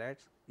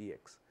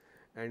ID/EX.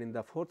 And in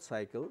the fourth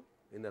cycle,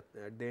 at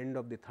the end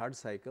of the third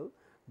cycle,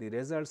 the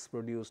results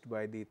produced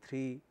by the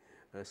 3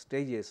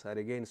 stages are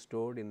again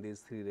stored in these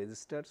 3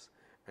 registers,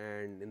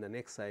 and in the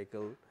next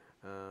cycle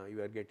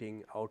you are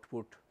getting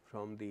output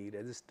from the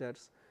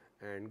registers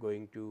and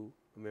going to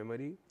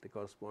memory, the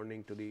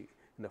corresponding to the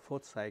in the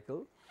fourth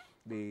cycle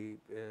the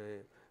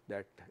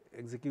that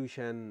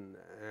execution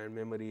and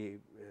memory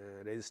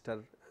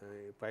register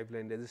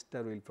pipeline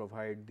register will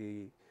provide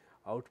the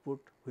output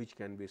which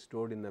can be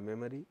stored in the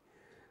memory,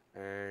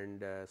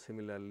 and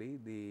similarly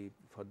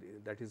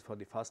that is for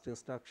the first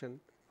instruction.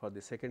 For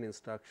the second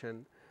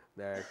instruction,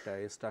 that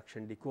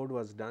instruction decode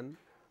was done.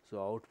 So,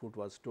 output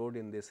was stored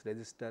in this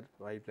register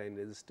pipeline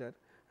register,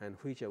 and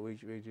which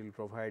will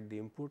provide the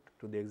input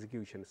to the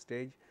execution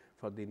stage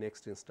for the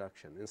next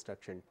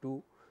instruction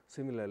 2.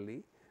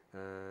 Similarly,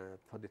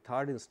 for the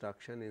third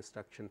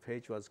instruction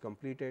fetch was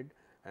completed,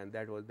 and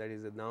that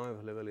is now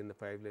available in the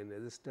pipeline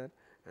register,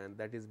 and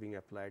that is being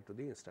applied to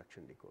the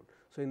instruction decode.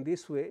 So, in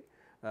this way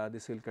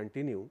this will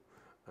continue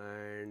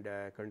and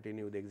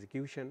continue the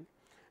execution,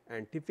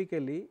 and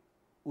typically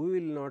we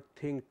will not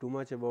think too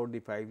much about the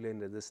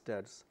pipeline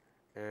registers,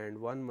 and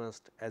one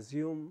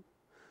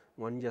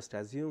just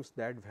assumes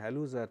that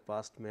values are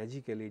passed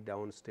magically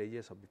down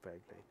stages of the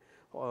pipeline.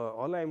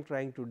 All I am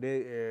trying to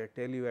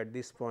tell you at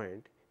this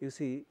point, you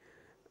see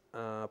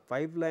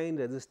pipeline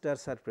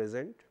registers are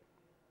present.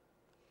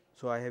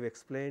 So, I have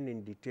explained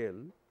in detail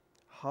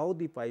how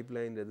the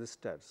pipeline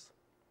registers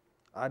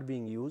are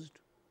being used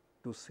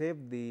to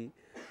save the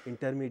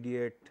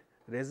intermediate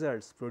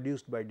results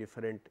produced by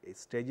different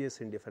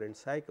stages in different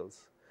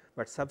cycles,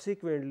 but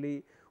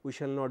subsequently we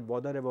shall not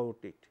bother about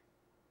it.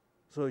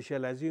 So, we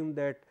shall assume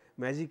that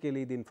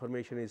magically the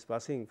information is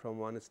passing from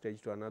one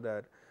stage to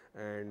another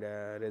and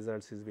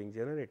results is being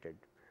generated,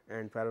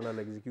 and parallel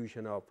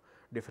execution of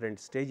different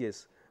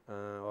stages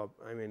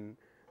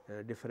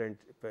different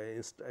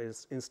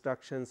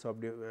instructions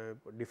of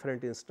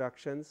different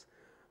instructions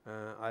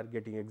are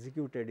getting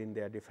executed in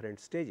their different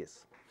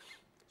stages.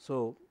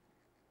 So,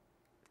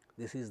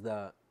 this is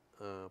the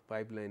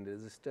pipeline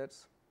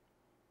registers,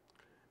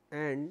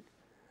 and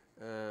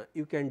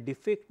you can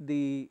depict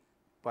the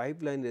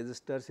pipeline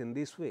registers in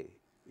this way.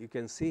 You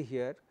can see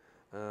here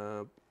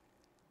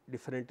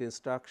different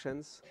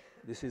instructions.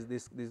 This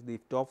the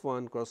top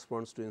one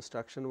corresponds to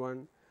instruction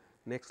 1,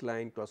 next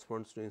line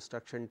corresponds to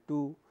instruction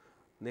 2,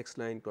 next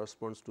line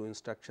corresponds to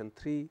instruction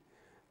 3,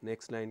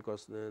 next line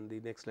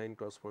the next line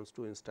corresponds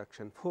to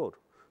instruction 4.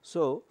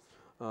 So,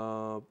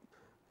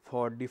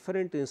 for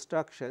different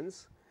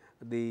instructions,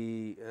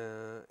 the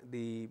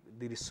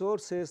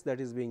resources that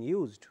is being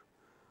used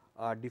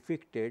are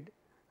depicted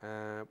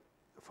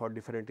for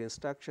different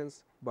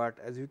instructions, but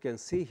as you can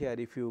see here,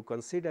 if you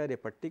consider a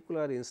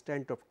particular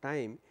instant of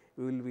time,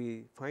 you will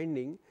be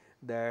finding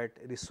that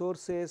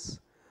resources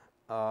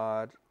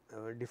are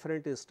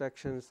different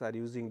instructions are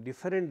using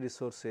different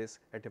resources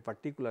at a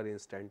particular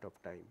instant of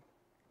time.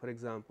 For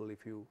example,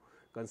 if you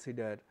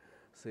consider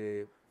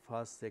say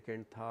first,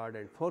 second, third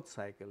and fourth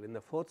cycle, in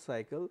the fourth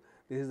cycle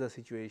this is the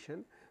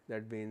situation,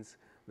 that means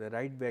the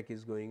write back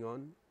is going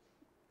on,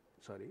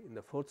 in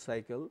the fourth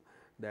cycle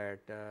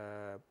that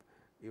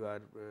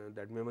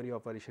that memory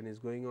operation is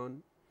going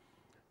on.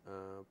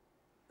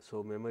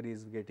 So, memory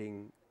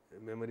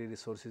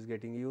resource is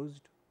getting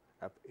used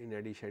in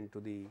addition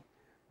to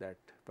that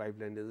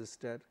pipeline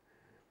register,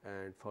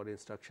 and for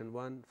instruction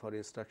 1, for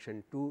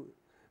instruction 2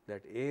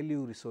 that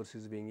ALU resource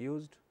is being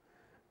used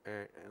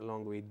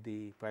along with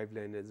the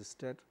pipeline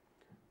register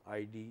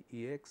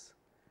IDEX.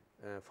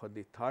 For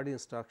the third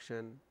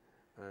instruction,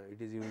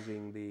 it is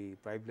using the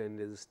pipeline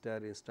register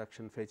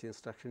instruction fetch,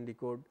 instruction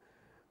decode,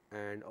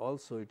 and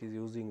also it is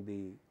using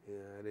the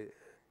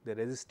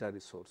register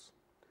resource.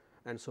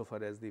 And so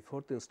far as the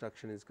fourth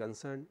instruction is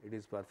concerned, it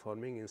is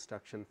performing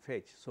instruction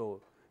fetch.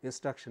 So,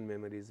 instruction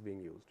memory is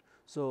being used.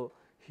 So,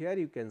 here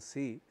you can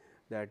see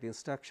that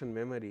instruction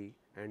memory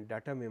and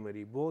data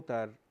memory both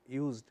are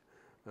used,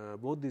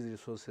 both these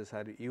resources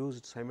are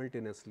used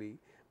simultaneously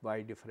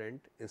by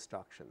different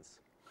instructions.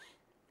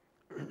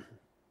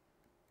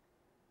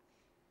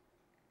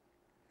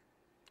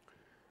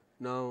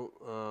 Now,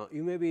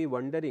 you may be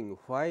wondering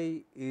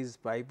why is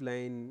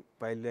pipelining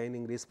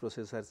RISC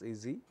processors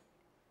easy.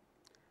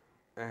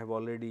 I have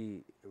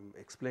already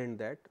explained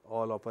that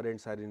all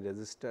operands are in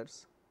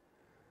registers,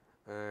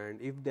 and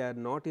if they are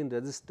not in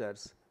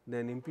registers,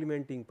 then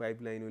implementing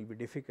pipeline will be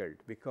difficult,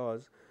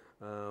 because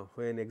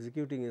when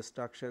executing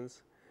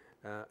instructions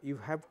you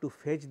have to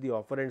fetch the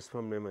operands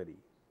from memory.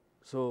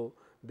 So,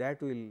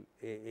 that will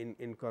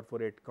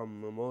incorporate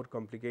more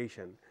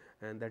complication,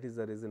 and that is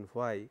the reason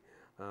why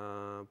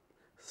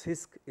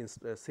CISC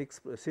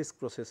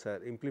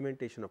processor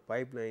implementation of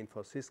pipeline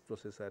for CISC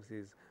processors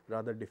is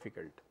rather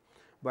difficult,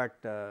 but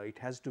it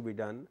has to be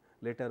done.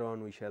 Later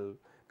on we shall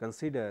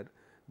consider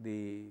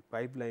the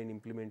pipeline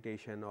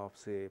implementation of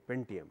say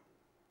Pentium,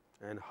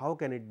 and how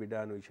can it be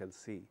done we shall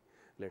see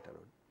later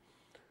on.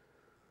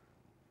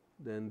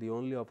 Then the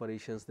only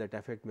operations that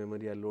affect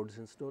memory are loads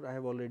and store. I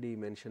have already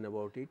mentioned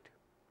about it.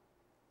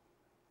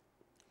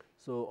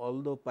 So,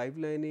 although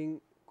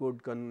pipelining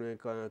could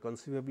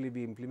conceivably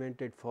be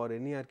implemented for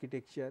any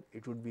architecture,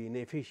 it would be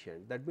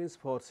inefficient. That means,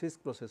 for CISC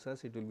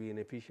processors it will be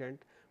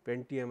inefficient.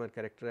 Pentium are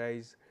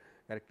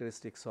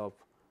characteristics of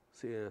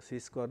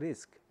CISC or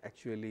RISC.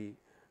 Actually,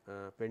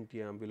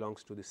 Pentium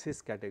belongs to the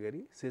CISC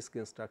category. CISC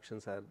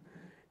instructions are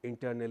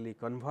internally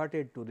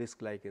converted to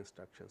RISC like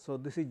instructions. So,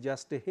 this is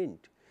just a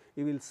hint.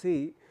 You will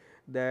see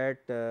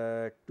that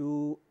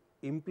to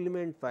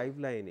implement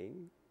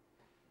pipelining,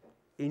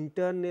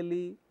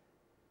 internally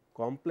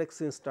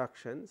complex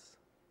instructions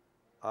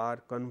are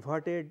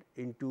converted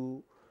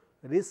into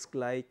RISC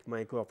like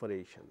micro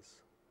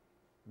operations,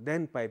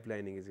 then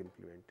pipelining is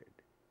implemented.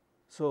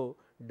 So,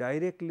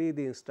 directly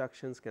the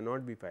instructions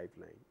cannot be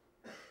pipelined,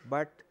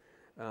 but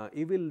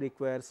you will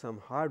require some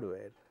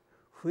hardware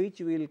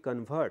which will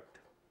convert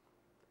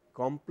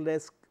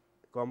complex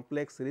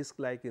RISC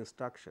like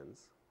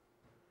instructions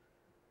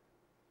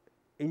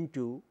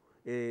into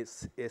a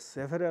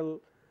several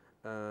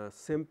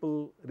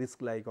simple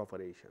RISC like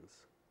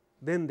operations,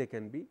 then they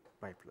can be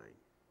pipelined.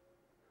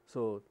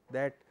 So,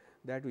 that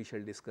we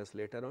shall discuss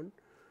later on.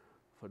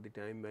 For the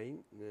time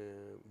being,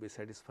 be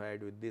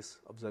satisfied with this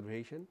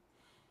observation,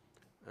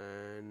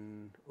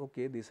 and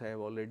okay, this I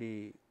have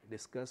already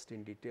discussed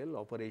in detail,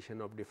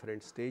 operation of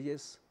different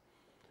stages.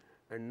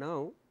 And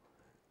now,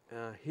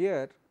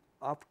 here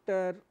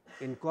after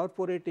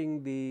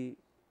incorporating the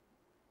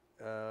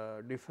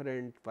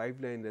different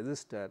pipeline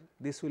register,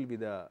 this will be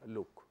the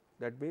look.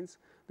 That means,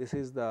 this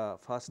is the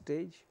first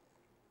stage,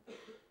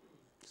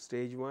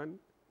 stage 1,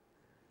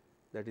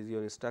 that is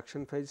your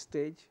instruction fetch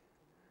stage,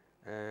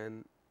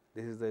 and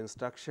this is the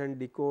instruction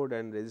decode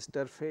and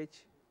register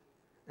fetch,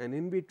 and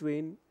in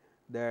between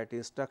that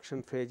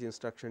instruction fetch,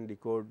 instruction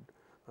decode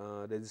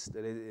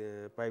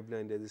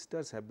pipeline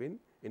registers have been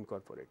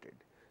incorporated.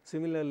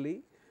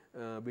 Similarly,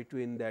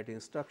 between that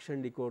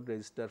instruction decode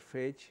register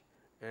fetch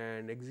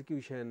and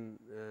execution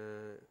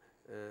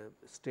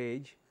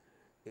stage,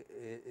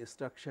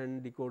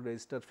 instruction decode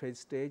register fetch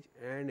stage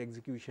and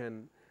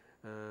execution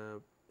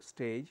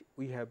stage,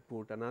 we have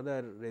put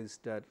another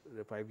register,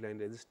 pipeline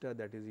register,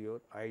 that is your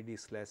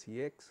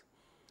ID/EX.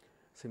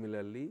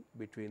 Similarly,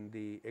 between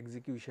the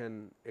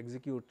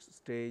execute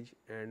stage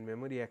and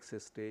memory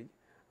access stage,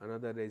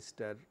 another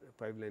register,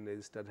 pipeline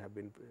register have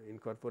been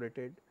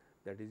incorporated,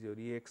 that is your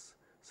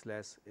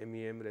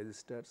EX/MEM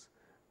registers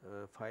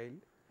file.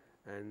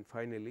 And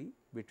finally,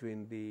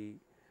 between the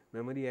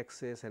memory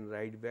access and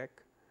write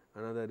back,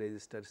 another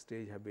register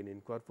stage have been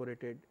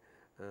incorporated,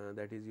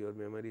 that is your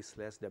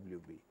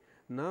memory/WB.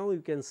 Now,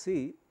 you can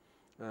see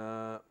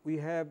we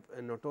have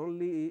not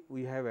only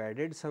we have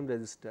added some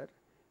register,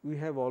 we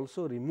have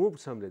also removed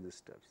some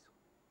registers,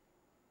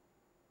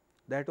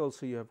 that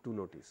also you have to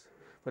notice.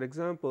 For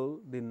example,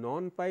 the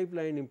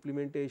non-pipeline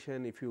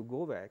implementation, if you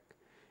go back,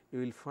 you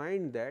will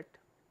find that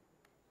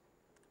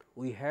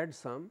we had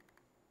some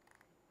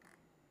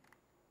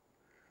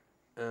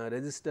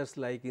registers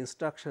like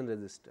instruction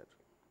register.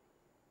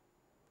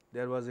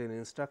 There was an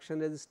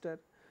instruction register,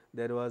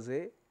 there was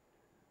a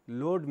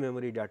load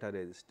memory data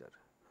register.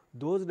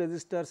 Those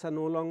registers are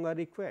no longer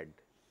required,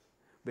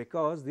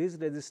 because these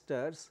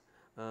registers,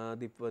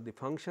 the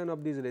function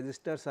of these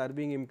registers are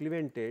being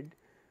implemented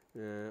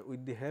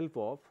with the help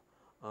of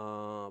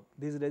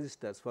these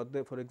registers.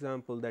 For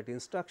example, that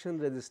instruction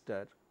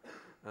register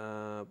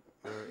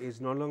is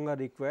no longer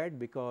required,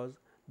 because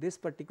this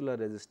particular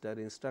register,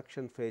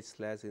 instruction fetch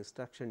 /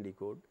 instruction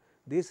decode,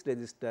 this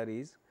register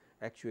is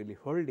actually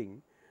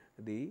holding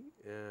the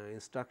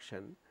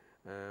instruction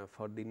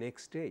for the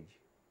next stage.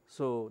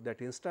 So,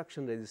 that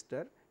instruction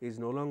register is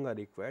no longer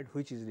required,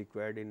 which is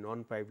required in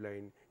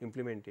non-pipeline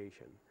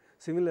implementation.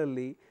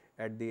 Similarly,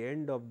 at the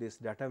end of this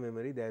data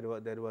memory, there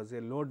was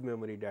a load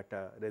memory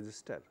data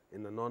register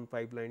in the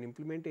non-pipeline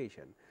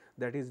implementation,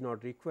 that is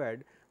not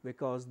required,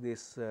 because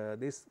this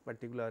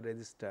particular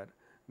register,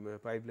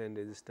 pipeline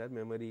register,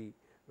 memory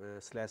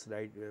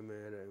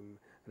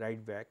 /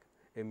 write back,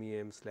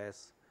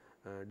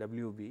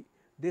 MEM/WB,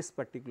 this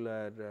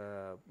particular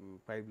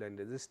pipeline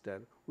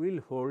register will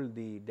hold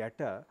the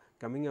data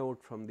coming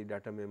out from the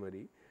data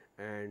memory,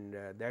 and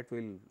that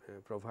will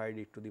provide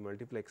it to the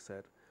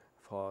multiplexer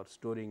for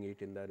storing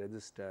it in the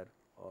register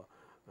or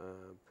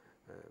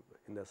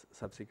in the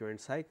subsequent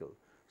cycle.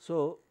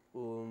 So,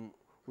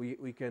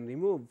 we can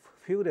remove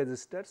few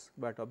registers,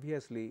 but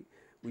obviously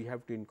we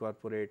have to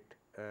incorporate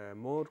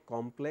more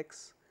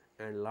complex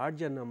and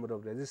larger number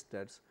of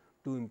registers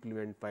to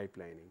implement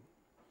pipelining.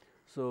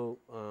 So,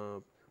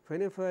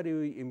 whenever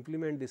you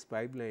implement this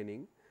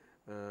pipelining,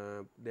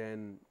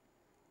 then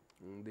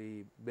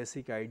the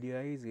basic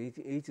idea is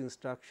each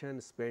instruction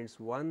spends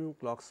one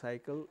clock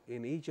cycle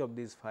in each of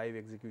these 5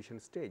 execution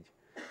stage.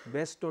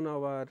 Based on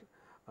our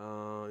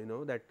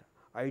that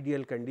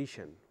ideal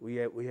condition, we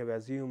have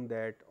assumed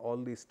that all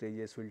these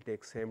stages will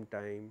take same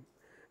time,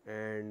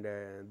 and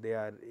they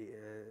are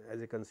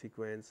as a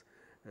consequence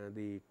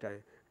the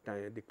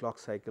clock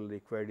cycle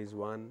required is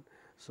 1.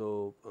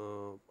 So,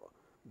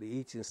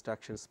 each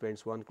instruction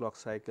spends 1 clock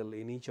cycle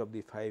in each of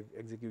the 5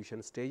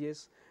 execution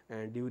stages,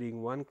 and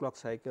during 1 clock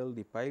cycle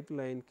the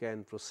pipeline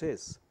can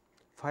process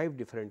 5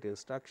 different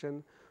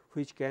instructions,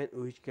 which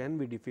can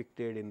be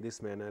depicted in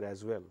this manner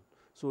as well.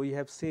 So, we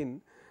have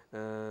seen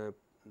the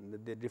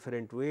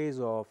different ways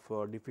of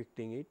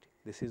depicting it.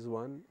 This is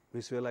one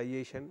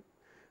visualization.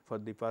 For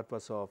the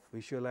purpose of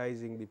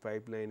visualizing the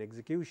pipeline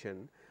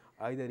execution,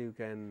 either you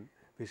can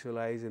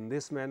visualize in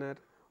this manner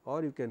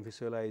or you can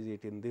visualize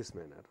it in this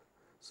manner.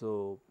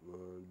 So,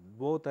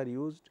 both are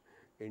used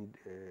in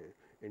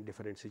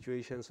different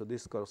situations. So,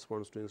 this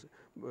corresponds to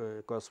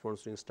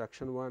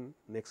instruction 1,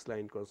 next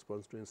line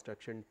corresponds to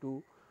instruction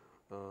 2,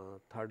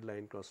 third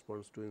line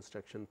corresponds to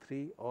instruction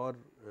 3, or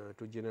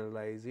to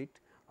generalize it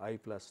I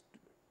plus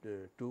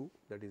 2,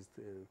 that is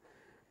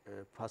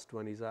first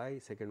one is I,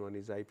 second one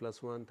is I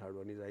plus 1, third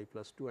one is I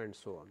plus 2, and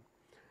so on.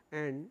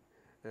 And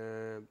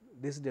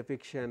this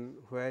depiction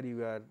where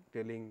you are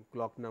telling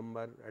clock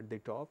number at the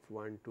top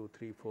 1, 2,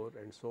 3, 4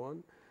 and so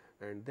on,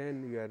 and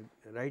then you are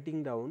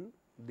writing down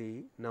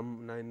the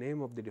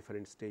name of the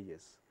different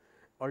stages.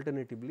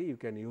 Alternatively, you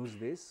can use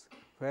this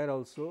where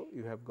also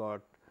you have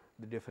got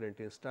the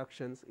different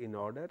instructions in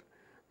order,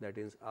 that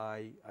is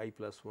I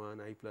plus 1,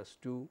 I plus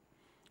 2,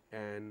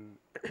 and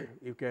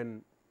you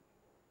can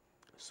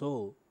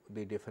show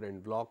the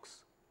different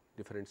blocks,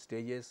 different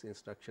stages,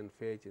 instruction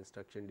fetch,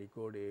 instruction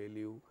decode,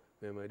 ALU,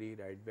 memory,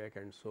 write back,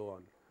 and so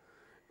on.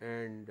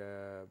 And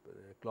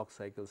clock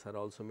cycles are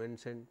also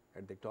mentioned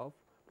at the top,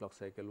 clock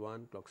cycle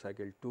 1, clock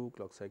cycle 2,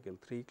 clock cycle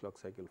 3, clock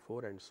cycle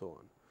 4, and so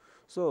on.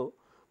 So,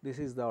 this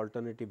is the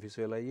alternative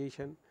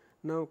visualization.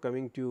 Now,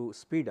 coming to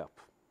speed up.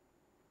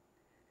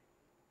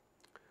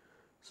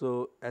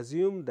 So,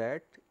 assume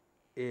that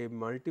a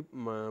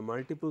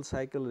multiple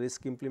cycle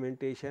RISC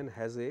implementation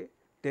has a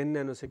 10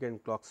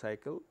 nanosecond clock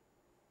cycle,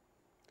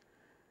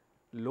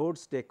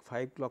 loads take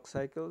 5 clock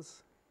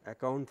cycles,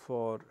 account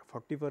for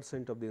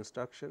 40% of the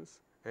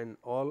instructions, and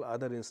all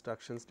other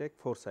instructions take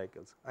 4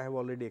 cycles. I have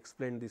already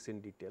explained this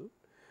in detail,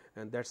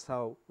 and that is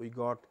how we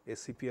got a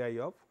CPI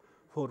of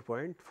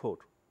 4.4.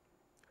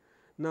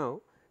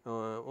 Now,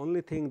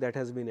 only thing that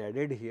has been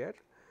added here,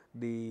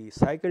 the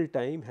cycle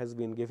time has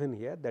been given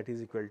here, that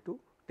is equal to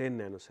 10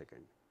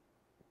 nanosecond.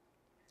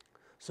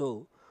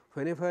 So,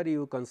 whenever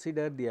you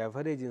consider the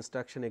average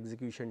instruction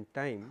execution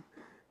time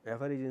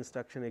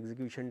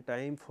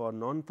for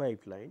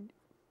non-pipelined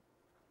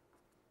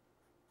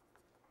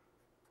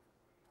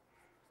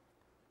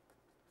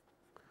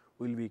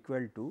will be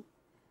equal to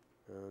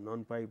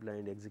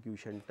non-pipelined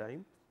execution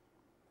time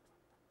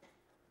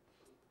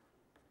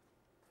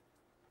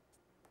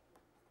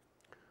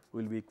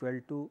will be equal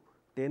to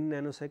 10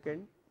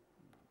 nanosecond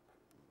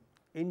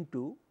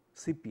into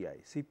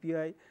CPI.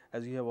 CPI,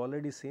 as you have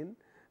already seen,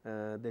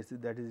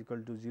 that is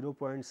equal to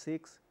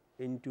 0.6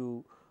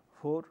 into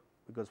 4,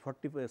 because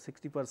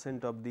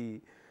 60% of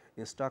the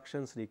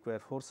instructions require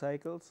 4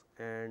 cycles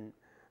and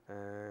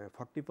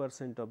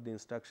 40% of the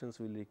instructions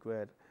will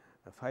require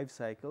 5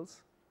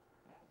 cycles.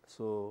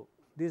 So,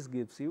 this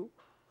gives you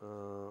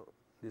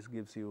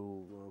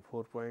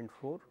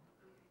 4.4,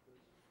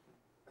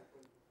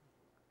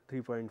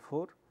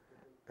 3.4,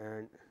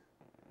 and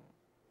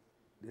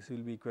this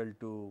will be equal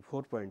to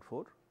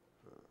 4.4,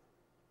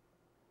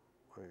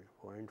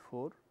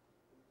 0.4,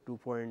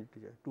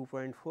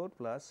 2.4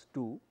 plus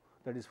 2,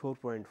 that is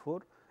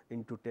 4.4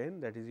 into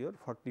 10, that is your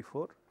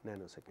 44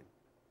 nanosecond.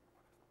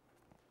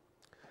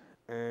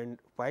 And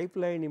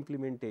pipeline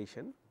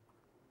implementation,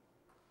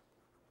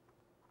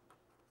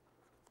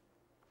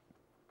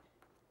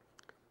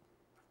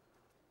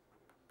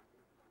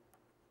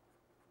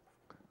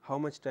 how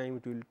much time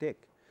it will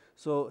take.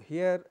 So,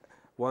 here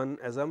one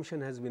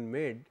assumption has been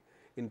made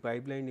in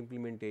pipeline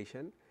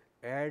implementation,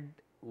 add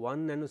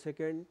 1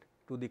 nanosecond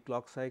to the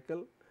clock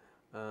cycle.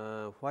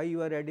 Why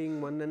you are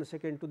adding 1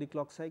 nanosecond to the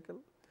clock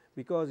cycle?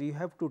 Because you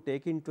have to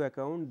take into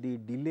account the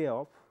delay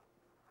of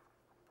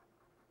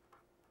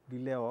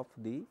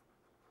the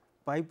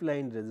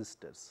pipeline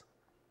resistors.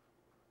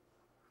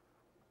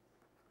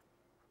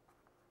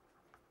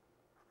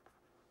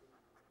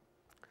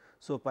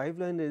 So,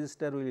 pipeline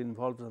resistor will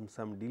involve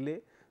some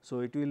delay.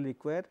 So, it will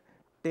require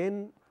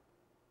 10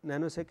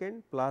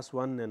 nanosecond plus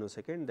 1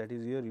 nanosecond, that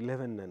is your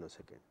 11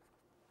 nanosecond,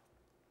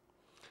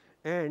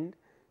 and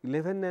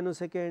 11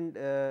 nanosecond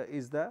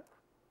is the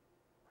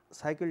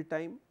cycle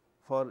time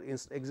for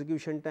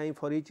execution time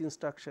for each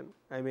instruction.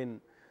 I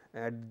mean,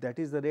 that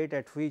is the rate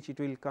at which it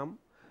will come,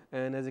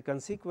 and as a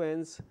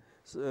consequence,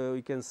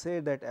 we can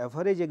say that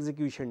average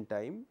execution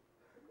time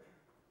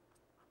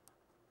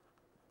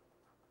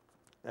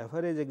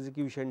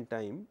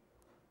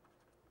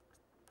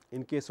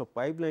in case of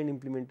pipeline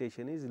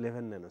implementation is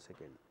 11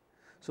 nanosecond.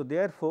 So,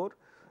 therefore,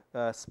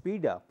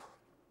 speed up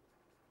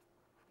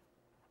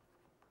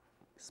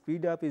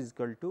is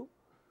equal to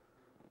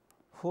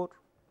 4.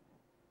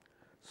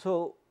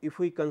 So, if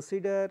we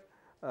consider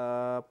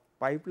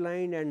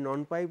pipeline and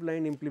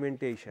non-pipeline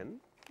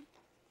implementation,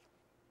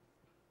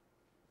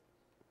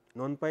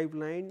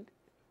 non-pipeline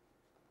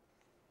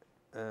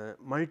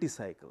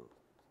multi-cycle.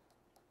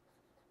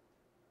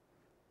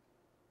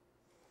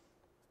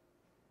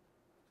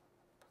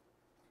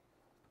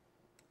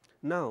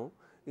 Now,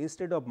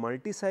 instead of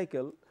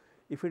multi-cycle,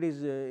 if it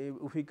is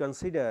if we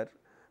consider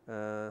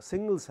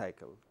single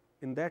cycle,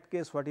 in that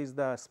case what is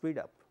the speed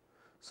up?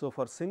 So,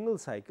 for single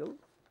cycle,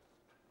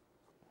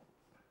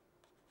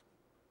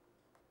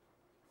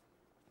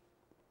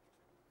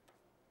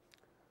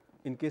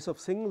 in case of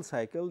single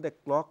cycle, the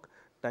clock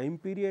time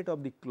period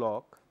of the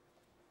clock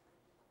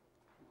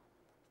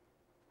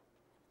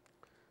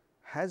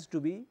has to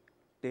be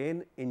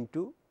 10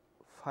 into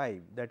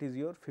 5, that is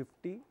your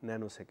 50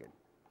 nanosecond.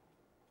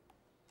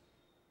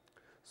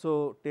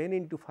 So, 10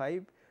 into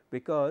 5,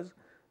 because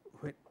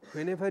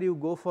whenever you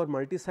go for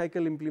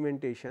multi-cycle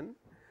implementation,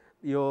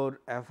 your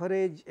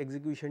average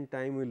execution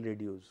time will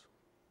reduce,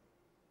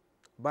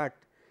 but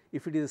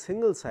if it is a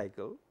single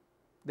cycle,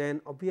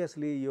 then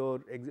obviously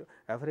your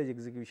average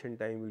execution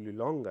time will be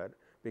longer,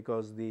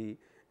 because the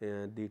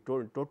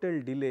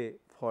total delay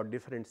for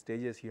different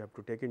stages you have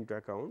to take into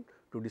account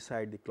to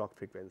decide the clock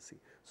frequency.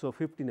 So,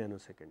 50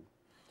 nanosecond.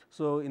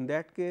 So, in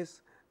that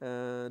case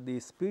the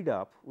speed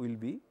up will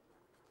be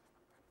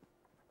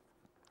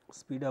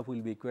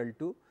equal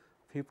to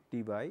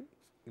 50 by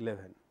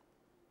 11.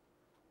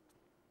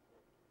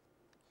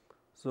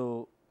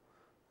 So,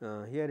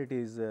 here it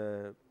is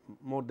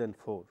more than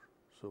 4.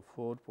 So,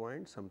 4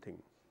 point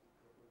something,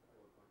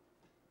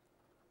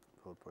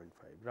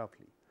 4.5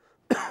 roughly.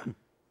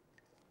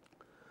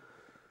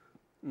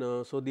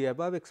 Now, so the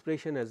above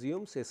expression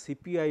assumes a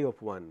CPI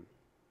of 1.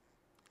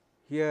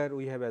 Here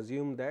we have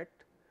assumed that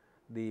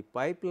the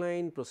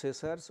pipeline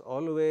processors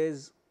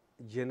always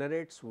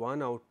generates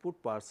one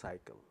output per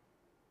cycle.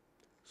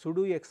 Should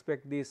we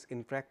expect this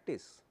in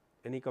practice?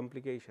 Any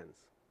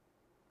complications?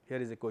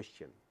 Here is a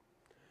question.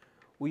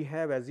 We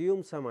have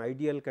assumed some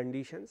ideal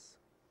conditions,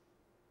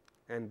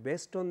 and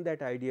based on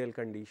that ideal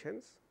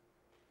conditions,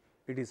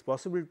 it is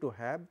possible to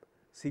have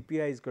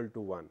CPI is equal to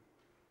 1.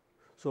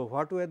 So,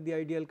 what were the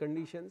ideal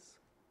conditions?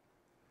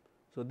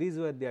 So, these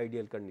were the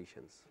ideal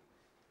conditions.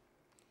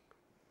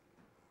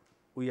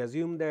 We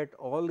assume that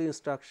all the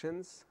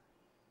instructions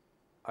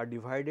are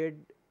divided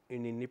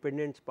in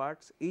independent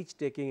parts, each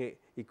taking a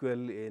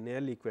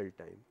nearly equal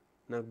time.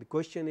 Now, the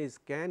question is,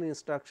 can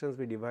instructions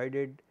be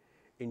divided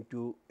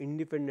into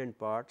independent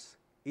parts,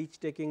 each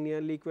taking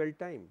nearly equal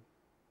time?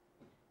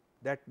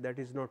 That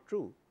is not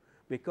true,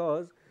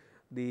 because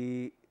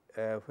the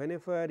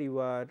whenever you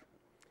are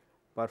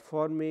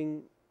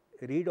performing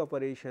read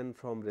operation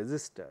from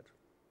register,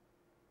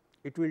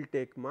 it will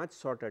take much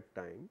shorter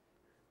time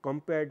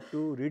compared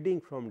to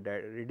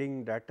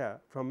reading data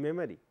from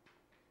memory.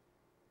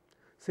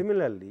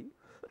 Similarly,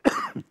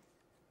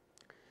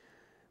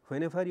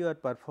 whenever you are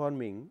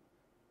performing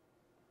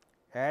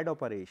add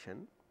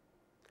operation,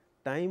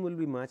 time will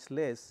be much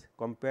less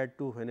compared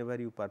to whenever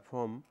you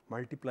perform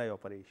multiply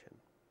operation.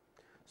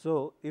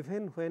 So,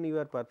 even when you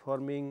are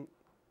performing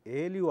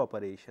ALU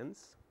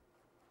operations,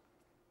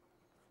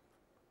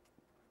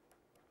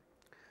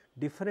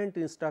 different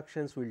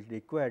instructions will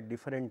require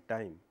different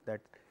time,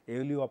 that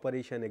ALU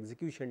operation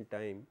execution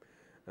time,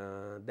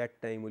 that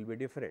time will be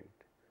different.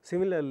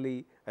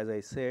 Similarly, as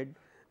I said,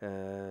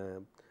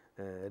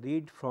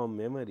 read from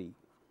memory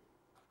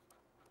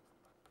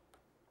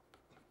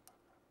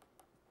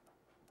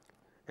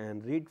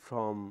and read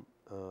from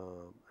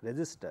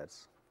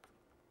registers,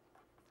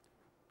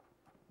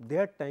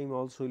 their time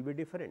also will be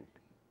different.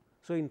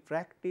 So, in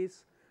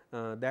practice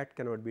that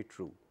cannot be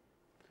true.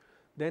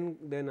 Then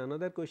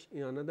another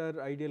question,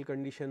 another ideal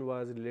condition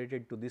was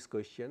related to this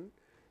question: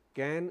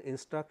 can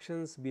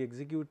instructions be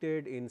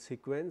executed in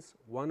sequence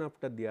one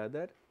after the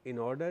other in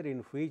order in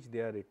which they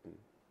are written?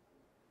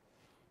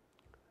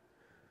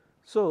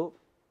 So,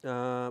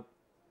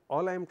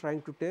 all I am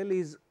trying to tell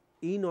is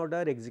in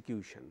order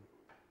execution.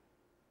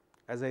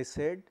 As I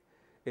said,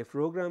 a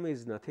program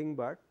is nothing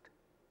but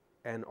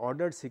an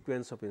ordered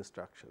sequence of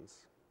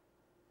instructions.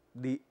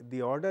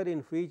 The order in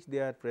which they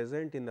are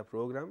present in the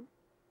program,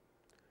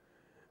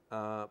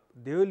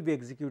 they will be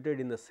executed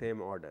in the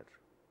same order.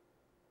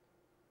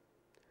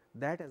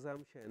 That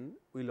assumption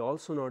will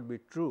also not be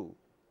true.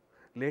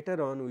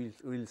 Later on we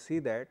will see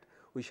that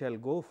we shall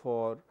go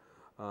for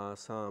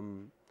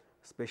some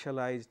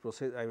specialized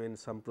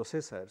some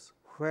processors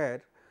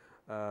where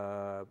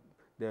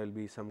there will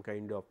be some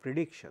kind of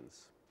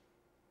predictions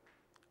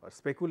or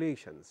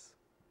speculations,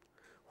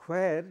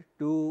 where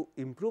to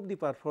improve the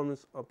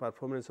performance of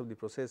the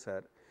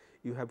processor,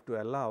 you have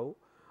to allow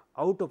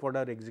out of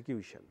order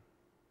execution.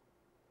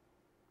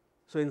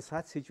 So, in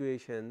such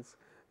situations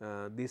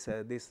this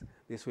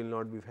will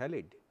not be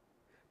valid.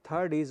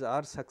 Third is,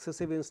 are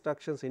successive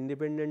instructions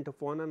independent of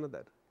one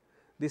another?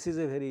 This is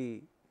a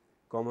very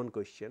common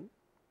question.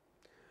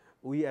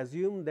 We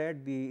assume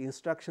that the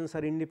instructions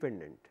are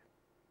independent.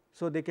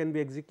 So, they can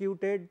be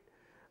executed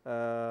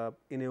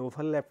in a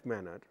overlapped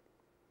manner.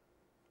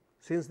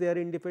 Since they are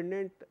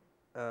independent,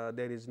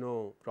 there is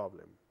no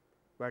problem,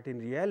 but in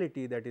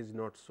reality that is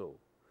not so.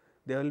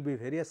 There will be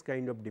various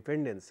kind of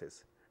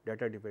dependencies,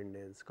 data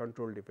dependence,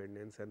 control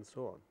dependence and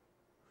so on.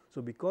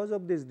 So, because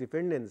of these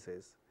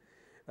dependencies,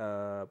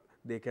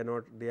 they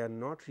are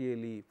not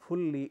really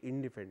fully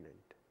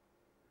independent.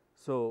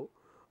 So,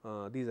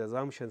 these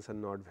assumptions are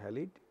not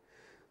valid.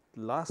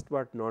 Last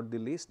but not the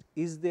least,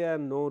 is there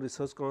no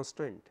resource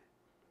constraint?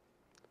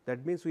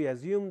 That means, we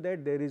assume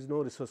that there is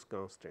no resource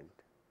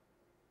constraint,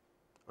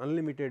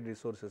 unlimited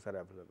resources are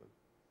available,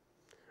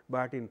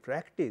 but in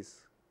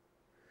practice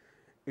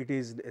it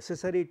is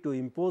necessary to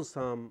impose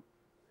some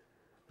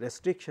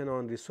restriction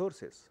on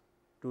resources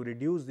to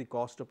reduce the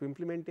cost of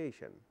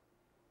implementation.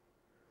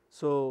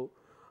 So,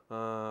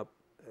 the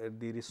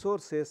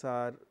resources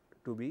are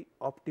to be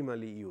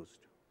optimally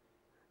used,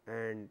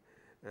 and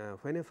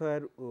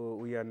whenever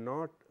we are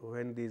not,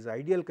 when these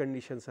ideal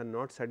conditions are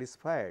not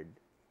satisfied,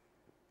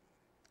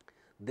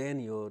 then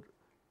your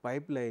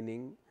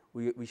pipelining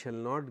we shall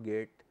not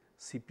get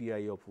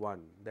CPI of 1,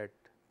 that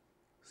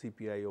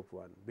CPI of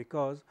 1,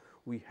 because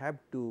we have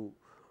to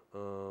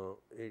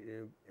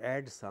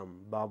add some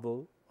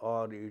bubble,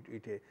 or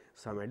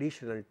some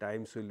additional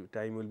time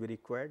will be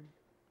required,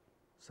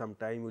 some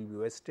time will be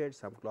wasted,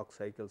 some clock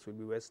cycles will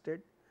be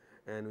wasted,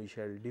 and we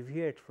shall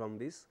deviate from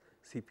this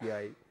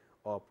CPI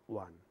of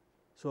 1.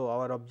 So,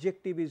 our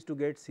objective is to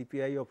get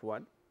CPI of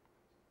 1,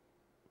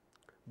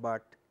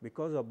 but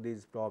because of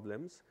these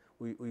problems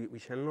we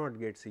shall not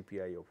get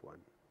CPI of 1.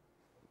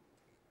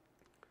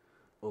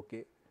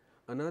 Okay.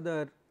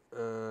 Another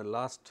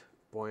last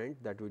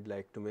point that we would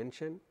like to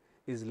mention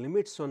is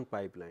limits on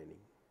pipelining.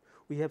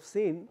 We have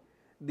seen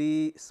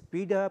the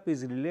speed up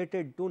is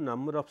related to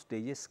number of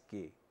stages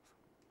k.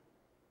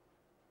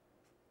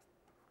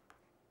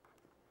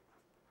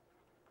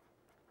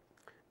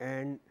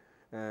 And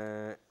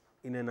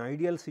in an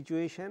ideal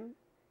situation,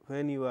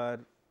 when you are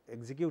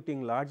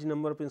executing large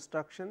number of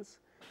instructions,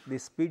 the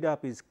speed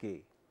up is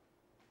k.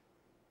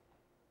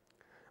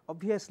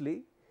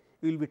 Obviously,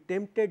 you will be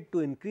tempted to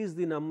increase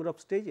the number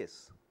of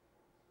stages.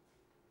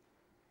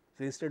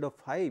 So, instead of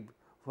 5,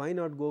 why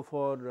not go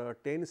for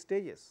 10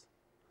 stages?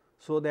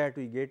 so that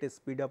we get a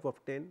speed up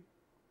of 10,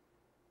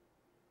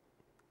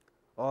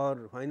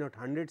 or why not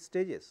 100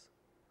 stages,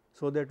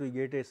 so that we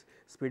get a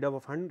speed up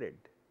of 100,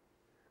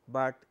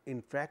 but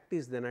in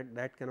practice then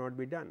that cannot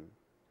be done,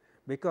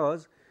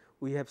 because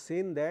we have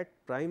seen that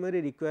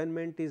primary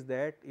requirement is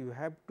that you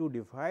have to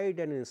divide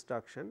an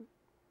instruction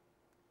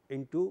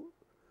into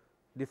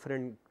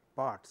different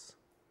parts,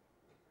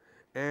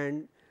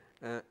 and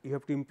you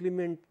have to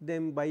implement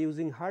them by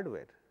using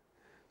hardware.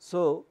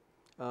 So,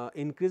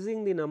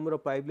 increasing the number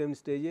of pipeline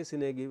stages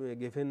in a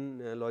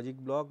given logic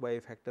block by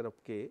a factor of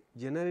k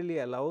generally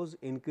allows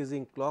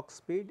increasing clock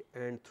speed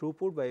and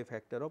throughput by a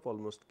factor of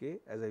almost k,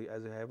 as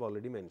I have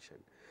already mentioned.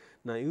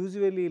 Now,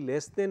 usually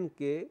less than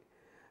k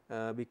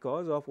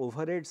because of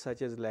overheads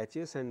such as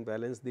latches and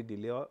balance the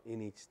delay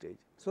in each stage.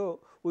 So,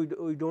 we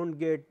do not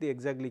get the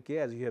exactly k,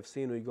 as you have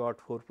seen we got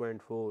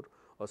 4.4 or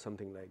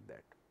something like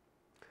that.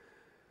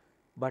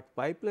 But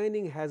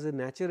pipelining has a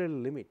natural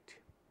limit.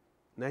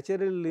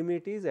 Natural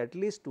limit is at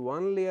least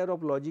one layer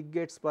of logic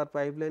gates per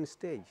pipeline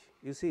stage.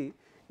 You see,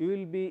 you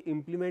will be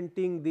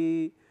implementing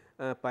the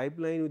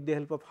pipeline with the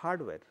help of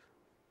hardware,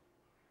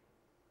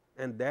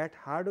 and that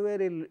hardware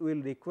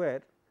will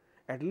require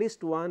at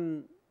least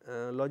one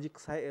logic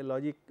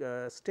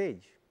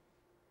stage.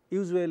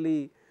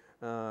 Usually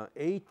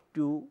 8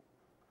 to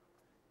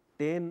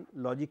 10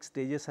 logic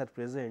stages are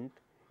present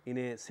in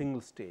a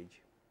single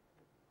stage,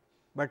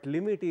 but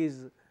limit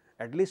is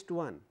at least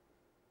 1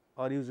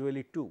 or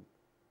usually 2.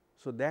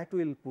 So, that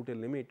will put a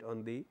limit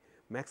on the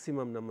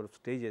maximum number of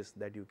stages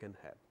that you can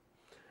have,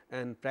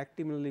 and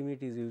practical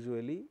limit is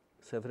usually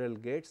several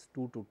gates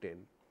 2 to 10,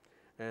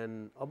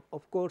 and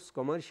of course,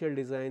 commercial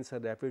designs are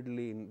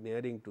rapidly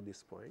nearing to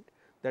this point.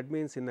 That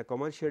means, in the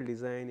commercial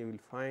design you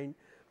will find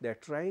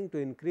that trying to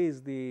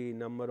increase the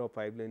number of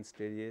pipeline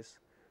stages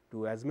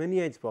to as many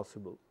as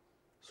possible,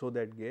 so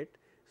that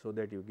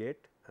you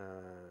get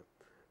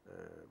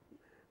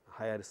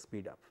higher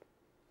speed up.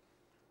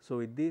 So,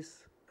 with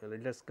this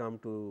let us come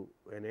to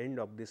an end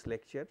of this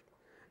lecture,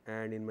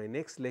 and in my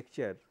next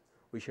lecture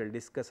we shall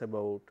discuss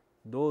about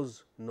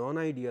those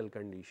non-ideal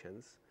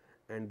conditions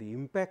and the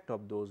impact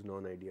of those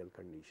non-ideal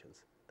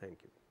conditions.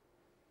 Thank you.